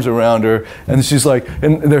his arms around her, and she's like,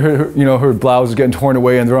 and her blouse is getting torn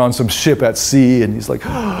away, and they're on some ship at sea, and he's like,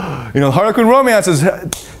 Harlequin romances.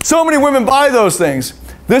 So many women buy those things.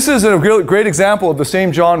 This is a great example of the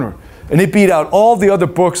same genre. And it beat out all the other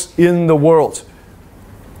books in the world.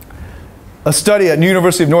 A study at the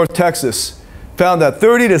University of North Texas found that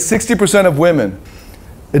 30 to 60% of women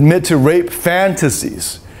admit to rape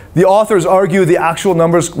fantasies. The authors argue the actual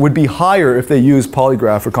numbers would be higher if they used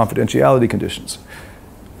polygraph or confidentiality conditions.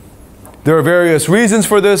 There are various reasons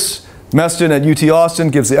for this. Meston at UT Austin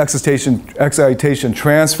gives the excitation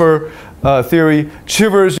transfer theory.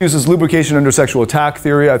 Chivers uses lubrication under sexual attack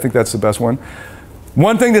theory. I think that's the best one.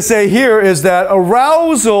 One thing to say here is that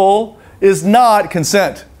arousal is not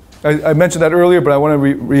consent. I mentioned that earlier, but I want to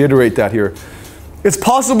reiterate that here. It's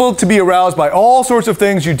possible to be aroused by all sorts of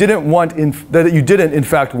things you didn't in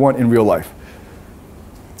fact want in real life.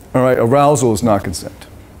 All right, arousal is not consent.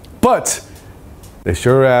 But they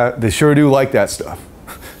sure do like that stuff.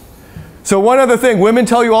 So one other thing, women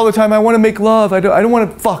tell you all the time, I want to make love, I don't want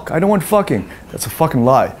to fuck, I don't want fucking. That's a fucking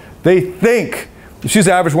lie. They think, she's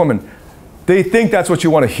an average woman, they think that's what you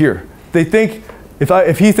want to hear. They think,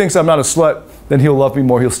 if he thinks I'm not a slut, then he'll love me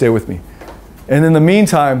more, he'll stay with me. And in the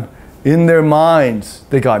meantime, in their minds,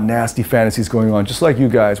 they got nasty fantasies going on, just like you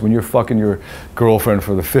guys, when you're fucking your girlfriend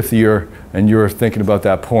for the 5th year, and you're thinking about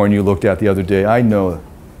that porn you looked at the other day. I know.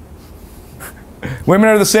 Women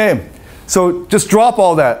are the same. So just drop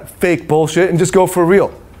all that fake bullshit and just go for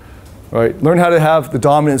real. Right? Learn how to have the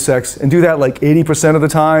dominant sex and do that like 80% of the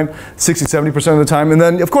time, 60, 70% of the time. And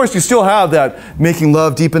then, of course, you still have that making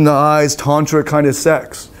love deep in the eyes, tantra kind of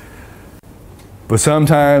sex. But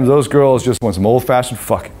sometimes those girls just want some old-fashioned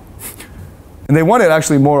fucking. And they want it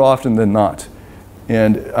actually more often than not.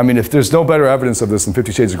 And I mean, if there's no better evidence of this than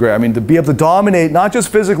 50 Shades of Grey, I mean, to be able to dominate, not just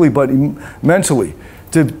physically, but mentally,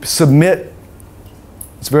 to submit,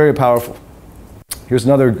 it's very powerful. Here's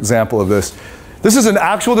another example of this. This is an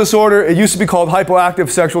actual disorder. It used to be called hypoactive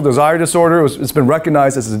sexual desire disorder. It's been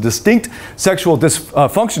recognized as a distinct sexual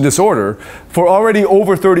dysfunction disorder for already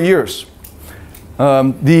over 30 years.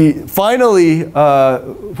 Finally,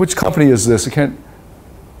 which company is this?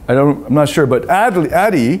 I'm not sure, but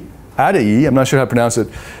ADDI, I'm not sure how to pronounce it,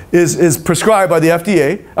 is prescribed by the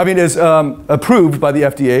FDA. I mean, is approved by the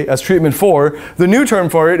FDA as treatment for. The new term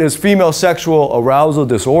for it is female sexual arousal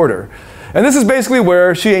disorder. And this is basically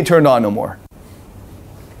where she ain't turned on no more.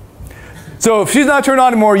 So if she's not turned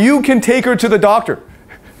on anymore, you can take her to the doctor.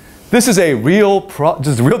 This is a real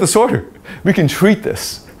disorder. We can treat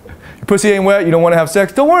this. Your pussy ain't wet, you don't want to have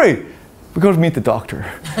sex, don't worry. We go to meet the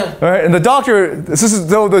doctor. All right? And the doctor,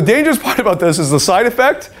 the dangerous part about this is the side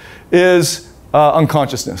effect is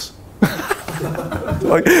unconsciousness.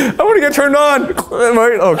 Like, I want to get turned on.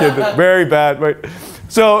 Right? Okay, very bad. Right?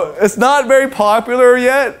 So it's not very popular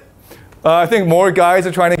yet. I think more guys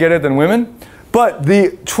are trying to get it than women. But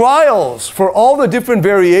the trials for all the different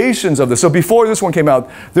variations of this, so before this one came out,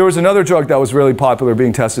 there was another drug that was really popular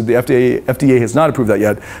being tested. The FDA has not approved that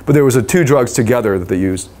yet, but there was two drugs together that they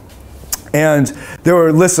used. And there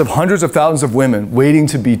were lists of hundreds of thousands of women waiting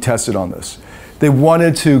to be tested on this. They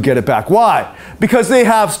wanted to get it back. Why? Because they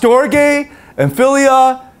have storge and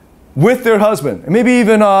philia with their husband, and maybe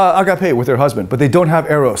even agape with their husband, but they don't have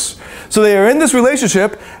eros. So they are in this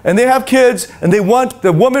relationship, and they have kids, and the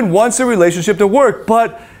woman wants the relationship to work,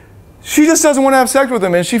 but she just doesn't want to have sex with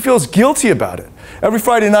him, and she feels guilty about it. Every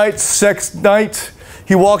Friday night, sex night,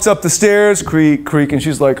 he walks up the stairs, creak, creak, and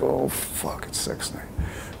she's like, oh, fuck, it's sex night.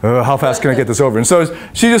 How fast can I get this over? And so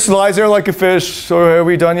she just lies there like a fish. So are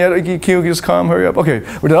we done yet? Can you just come? Hurry up. Okay,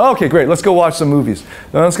 we're done. Okay, great. Let's go watch some movies.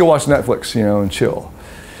 Let's go watch Netflix, and chill.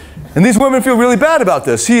 And these women feel really bad about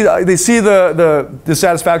this. They see the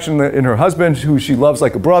dissatisfaction in her husband, who she loves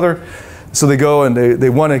like a brother. So they go and they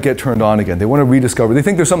want to get turned on again. They want to rediscover. They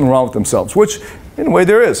think there's something wrong with themselves, which in a way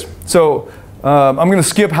there is. So I'm going to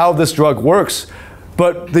skip how this drug works.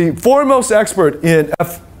 But the foremost expert in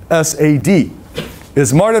FSAD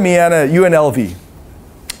is Marta Miana, UNLV.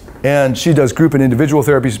 And she does group and individual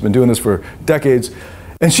therapy. She's been doing this for decades.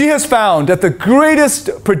 And she has found that the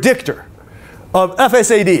greatest predictor of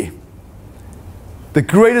FSAD, the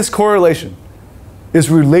greatest correlation, is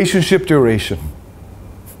relationship duration.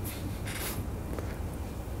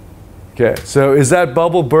 Okay, so is that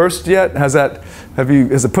bubble burst yet? Has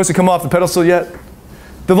the pussy come off the pedestal yet?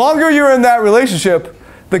 The longer you're in that relationship,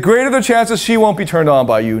 the greater the chances she won't be turned on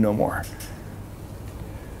by you no more.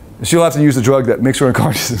 She'll have to use the drug that makes her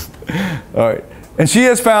unconscious. All right. And she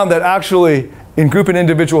has found that actually in group and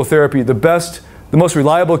individual therapy, the most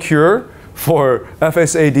reliable cure for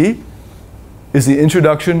FSAD is the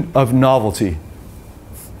introduction of novelty.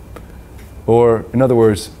 Or, in other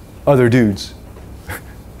words, other dudes.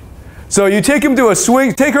 So you take her to a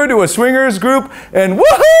swingers group, and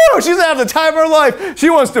woohoo! She's gonna have the time of her life. She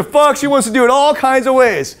wants to fuck, she wants to do it all kinds of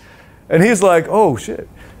ways. And he's like, oh shit.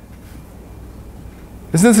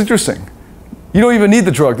 Isn't this interesting? You don't even need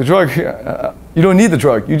the drug. You don't need the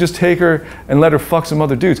drug. You just take her and let her fuck some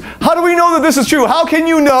other dudes. How do we know that this is true? How can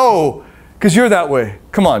you know? Because you're that way.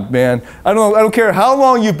 Come on, man. I don't care how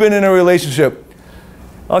long you've been in a relationship.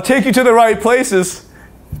 I'll take you to the right places,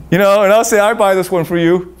 and I'll say, I buy this one for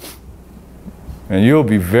you. And you'll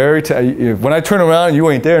be when I turn around, you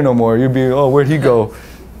ain't there no more. You'll be, oh, where'd he go?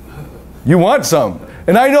 You want some.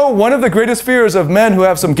 And I know one of the greatest fears of men who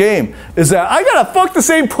have some game is that I gotta fuck the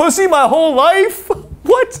same pussy my whole life?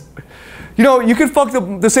 What? You can fuck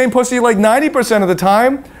the same pussy like 90% of the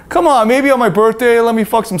time. Come on, maybe on my birthday, let me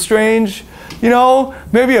fuck some strange.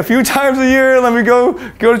 Maybe a few times a year, let me go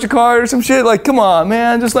to Jakarta or some shit. Like, come on,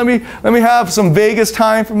 man, just let me have some Vegas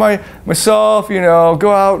time for myself.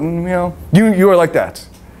 Go out and you are like that,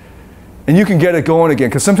 and you can get it going again.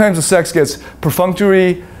 Because sometimes the sex gets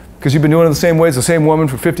perfunctory because you've been doing it the same way as the same woman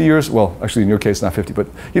for 50 years. Well, actually, in your case, not 50, but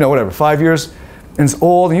whatever, 5 years, and it's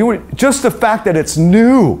old. And just the fact that it's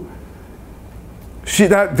new.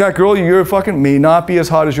 That girl you're fucking may not be as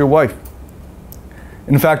hot as your wife.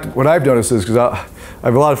 In fact, what I've noticed is, because I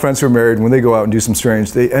have a lot of friends who are married, and when they go out and do some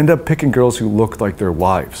strange, they end up picking girls who look like their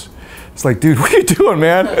wives. It's like, dude, what are you doing,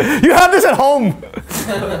 man? You have this at home.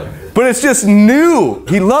 But it's just new.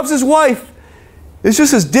 He loves his wife. It's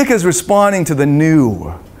just his dick is responding to the new.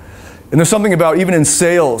 And there's something about, even in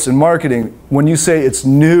sales and marketing, when you say it's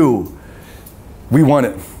new, we want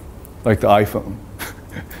it. Like the iPhone.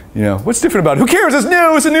 What's different about it? Who cares? It's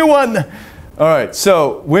new. It's a new one. All right,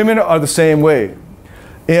 so women are the same way.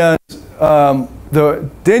 And the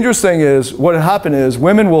dangerous thing is, what happened is,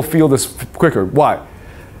 women will feel this quicker. Why?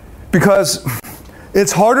 Because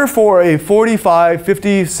It's harder for a 45,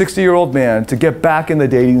 50, 60-year-old man to get back in the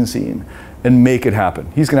dating scene and make it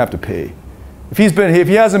happen. He's going to have to pay. If he's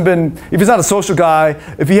not a social guy,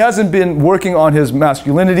 if he hasn't been working on his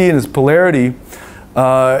masculinity and his polarity,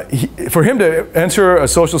 for him to enter a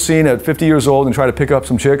social scene at 50 years old and try to pick up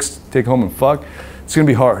some chicks, take home and fuck, it's going to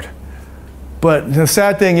be hard. But the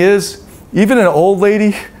sad thing is, even an old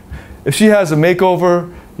lady, if she has a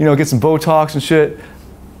makeover, you know, get some Botox and shit,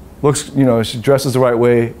 looks, you know, she dresses the right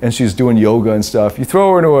way and she's doing yoga and stuff, you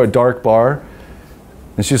throw her into a dark bar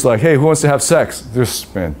and she's like, hey, who wants to have sex?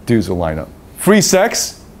 There's, man, dudes will line up. Free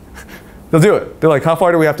sex? They'll do it. They're like, how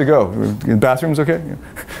far do we have to go? The bathroom's okay? Yeah.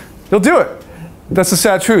 They'll do it. That's the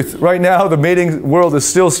sad truth. Right now, the mating world is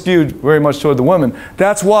still skewed very much toward the woman.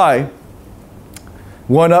 That's why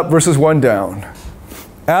one up versus one down.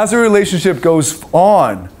 As a relationship goes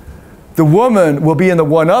on, the woman will be in the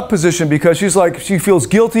one up position because she's like, she feels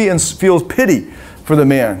guilty and feels pity for the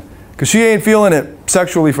man. Because she ain't feeling it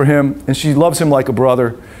sexually for him, and she loves him like a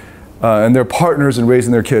brother, and they're partners in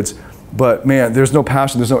raising their kids. But man, there's no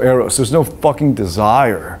passion, there's no eros, there's no fucking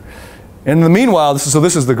desire. And in the meanwhile, this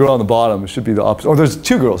is the girl on the bottom. It should be the opposite. Oh, there's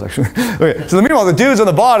two girls actually. Okay. So meanwhile, the dude's on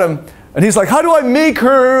the bottom, and he's like, how do I make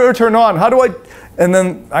her turn on? How do I? And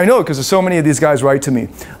then I know, because there's so many of these guys write to me,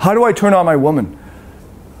 how do I turn on my woman?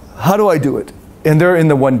 How do I do it? And they're in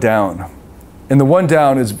the one down. And the one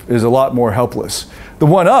down is a lot more helpless. The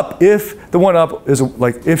one up, if the one up is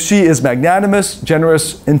like, if she is magnanimous,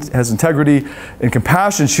 generous, has integrity and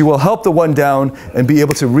compassion, she will help the one down and be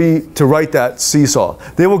able to right that seesaw.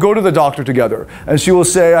 They will go to the doctor together, and she will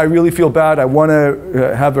say, I really feel bad. I want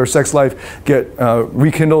to have our sex life get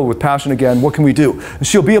rekindled with passion again. What can we do? And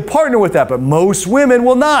she'll be a partner with that, but most women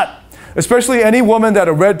will not. Especially any woman that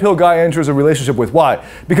a red pill guy enters a relationship with. Why?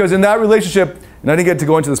 Because in that relationship, and I didn't get to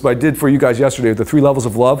go into this, but I did for you guys yesterday, the 3 levels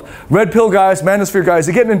of love. Red pill guys, manosphere guys,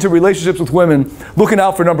 they get into relationships with women looking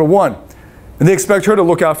out for number one. And they expect her to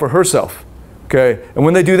look out for herself. Okay? And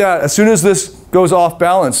when they do that, as soon as this goes off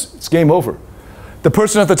balance, it's game over. The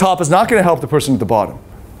person at the top is not going to help the person at the bottom.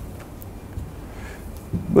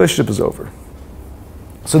 Relationship is over.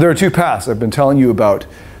 So there are 2 paths I've been telling you about.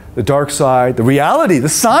 The dark side, the reality, the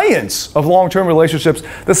science of long-term relationships,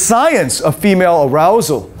 the science of female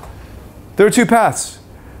arousal. There are 2 paths.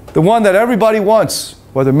 The one that everybody wants,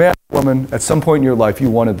 whether man or woman, at some point in your life you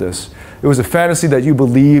wanted this. It was a fantasy that you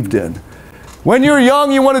believed in. When you're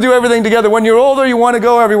young, you want to do everything together. When you're older, you want to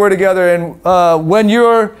go everywhere together. And when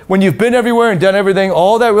you've been everywhere and done everything,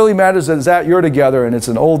 all that really matters is that you're together, and it's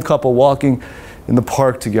an old couple walking in the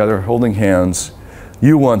park together, holding hands.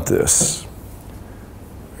 You want this.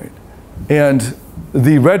 And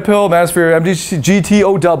the red pill, manosphere,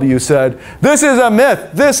 MGTOW said, this is a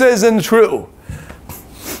myth, this isn't true.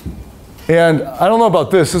 And I don't know about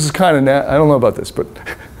this, is kind of, I don't know about this,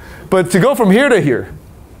 but to go from here to here,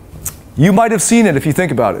 you might have seen it if you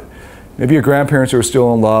think about it. Maybe your grandparents are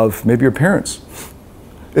still in love, maybe your parents.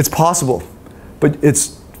 It's possible, but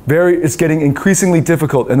it's getting increasingly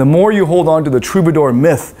difficult. And the more you hold on to the troubadour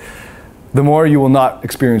myth, the more you will not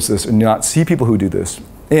experience this and not see people who do this.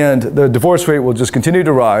 And the divorce rate will just continue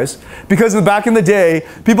to rise. Because back in the day,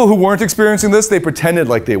 people who weren't experiencing this, they pretended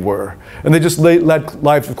like they were. And they just led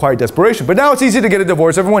life with quiet desperation. But now it's easy to get a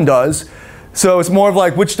divorce, everyone does. So it's more of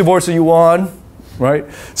like, which divorce are you on, right?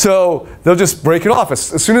 So they'll just break it off.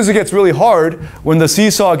 As soon as it gets really hard, when the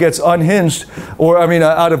seesaw gets unhinged, or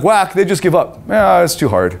out of whack, they just give up. It's too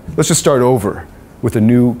hard. Let's just start over with a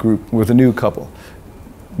new group, with a new couple,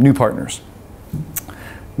 new partners.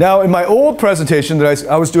 Now, in my old presentation that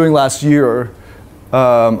I was doing last year,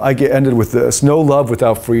 I ended with this: no love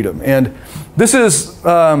without freedom. And this is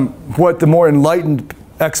what the more enlightened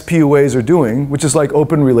ex-PUAs are doing, which is like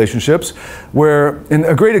open relationships, where, and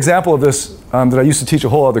a great example of this that I used to teach a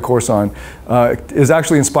whole other course on is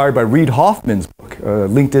actually inspired by Reid Hoffman's book,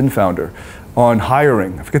 LinkedIn founder, on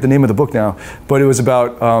hiring. I forget the name of the book now, but it was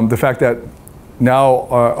about the fact that now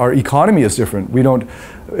our economy is different.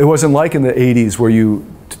 It wasn't like in the 80s where you,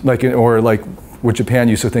 like what Japan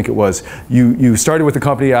used to think it was. You started with the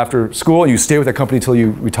company after school, and you stay with that company until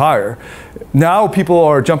you retire. Now people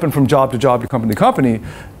are jumping from job to job, company to company,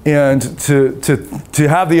 and to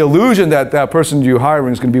have the illusion that that person you're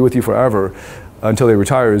hiring is going to be with you forever until they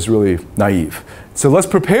retire is really naive. So let's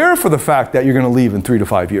prepare for the fact that you're going to leave in 3 to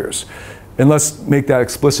 5 years. And let's make that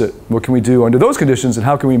explicit. What can we do under those conditions, and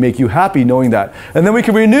how can we make you happy knowing that? And then we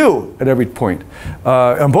can renew at every point.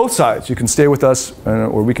 On both sides, you can stay with us,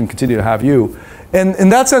 or we can continue to have you. And in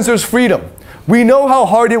that sense, there's freedom. We know how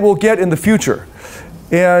hard it will get in the future.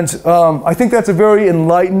 And I think that's a very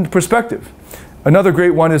enlightened perspective. Another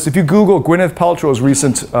great one is if you Google Gwyneth Paltrow's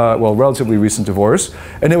recent, well, relatively recent divorce,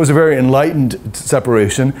 and it was a very enlightened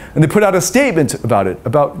separation, and they put out a statement about it,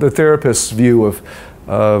 about the therapist's view of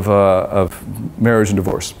marriage and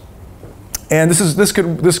divorce. And this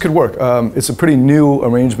could work. It's a pretty new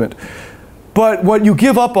arrangement. But what you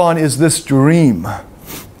give up on is this dream.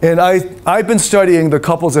 And I've been studying the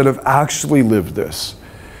couples that have actually lived this.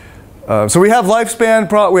 So we have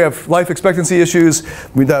lifespan, we have life expectancy issues.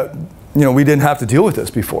 We didn't have to deal with this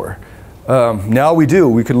before. Now we do.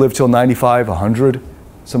 We could live till 95, 100.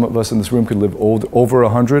 Some of us in this room could live over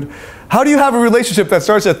 100. How do you have a relationship that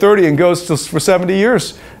starts at 30 and goes for 70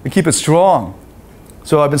 years and keep it strong?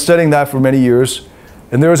 So I've been studying that for many years,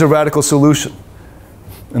 and there is a radical solution.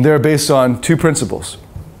 And they're based on two principles.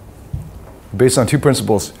 Based on two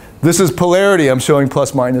principles. This is polarity. I'm showing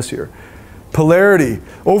plus minus here. Polarity.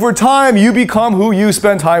 Over time, you become who you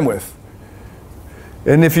spend time with.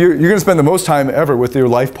 And if you're going to spend the most time ever with your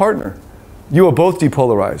life partner, you will both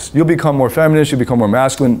depolarize. You'll become more feminist, you'll become more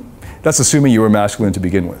masculine. That's assuming you were masculine to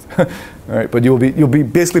begin with. All right, but you'll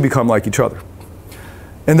basically become like each other.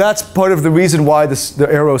 And that's part of the reason why the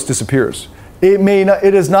eros disappears.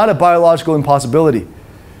 It is not a biological impossibility.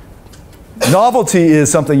 Novelty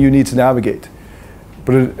is something you need to navigate.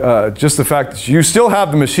 But just the fact that you still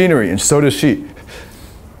have the machinery, and so does she.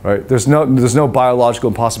 Right? There's no biological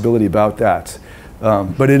impossibility about that.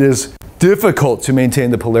 But it is difficult to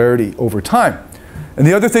maintain the polarity over time. And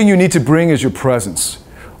the other thing you need to bring is your presence.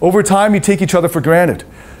 Over time, you take each other for granted.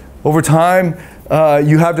 Over time,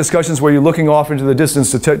 you have discussions where you're looking off into the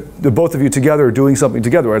distance the both of you together are doing something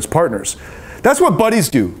together as partners. That's what buddies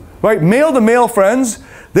do, right? Male-to-male friends,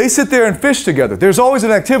 they sit there and fish together. There's always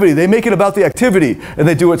an activity. They make it about the activity, and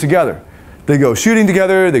they do it together. They go shooting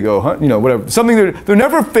together. They go hunt, whatever. Something they're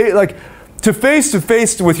never like to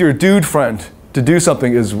face with your dude friend. To do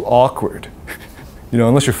something is awkward,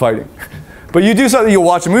 unless you're fighting. But you do something, you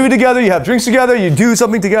watch a movie together, you have drinks together, you do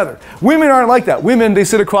something together. Women aren't like that. Women, they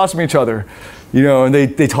sit across from each other, and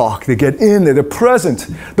they talk, they get in there, they're present.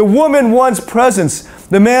 The woman wants presence.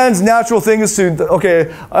 The man's natural thing is to,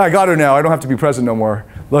 okay, I got her now, I don't have to be present no more.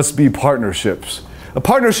 Let's be partnerships. A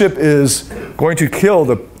partnership is going to kill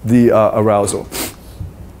the arousal.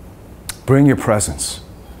 Bring your presence.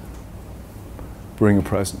 Bring a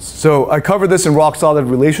presence. So I cover this in Rock Solid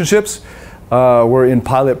Relationships. We're in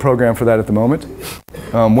pilot program for that at the moment.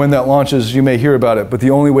 When that launches, you may hear about it, but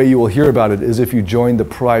the only way you will hear about it is if you join the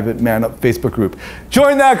private Man Up Facebook group.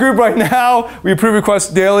 Join that group right now. We approve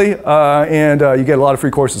requests daily, and you get a lot of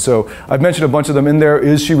free courses. So I've mentioned a bunch of them in there.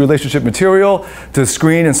 Is She relationship material to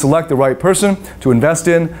screen and select the right person to invest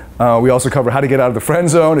in. We also cover how to get out of the friend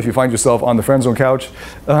zone if you find yourself on the friend zone couch.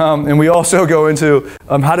 And we also go into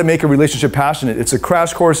how to make a relationship passionate. It's a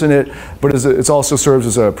crash course in it, but it also serves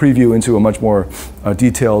as a preview into a much more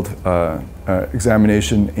detailed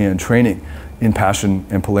examination and training in passion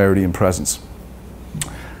and polarity and presence.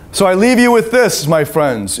 So I leave you with this, my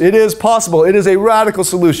friends. It is possible. It is a radical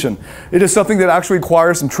solution. It is something that actually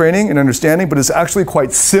requires some training and understanding, but it's actually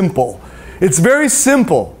quite simple. It's very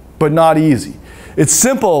simple, but not easy. It's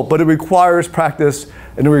simple, but it requires practice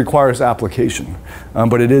and it requires application.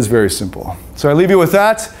 But it is very simple. So I leave you with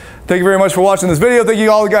that. Thank you very much for watching this video. Thank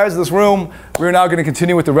you all the guys in this room. We're now going to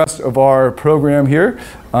continue with the rest of our program here.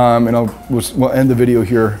 And we'll end the video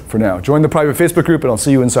here for now. Join the private Facebook group and I'll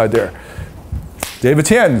see you inside there. David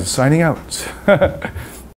Tian signing out.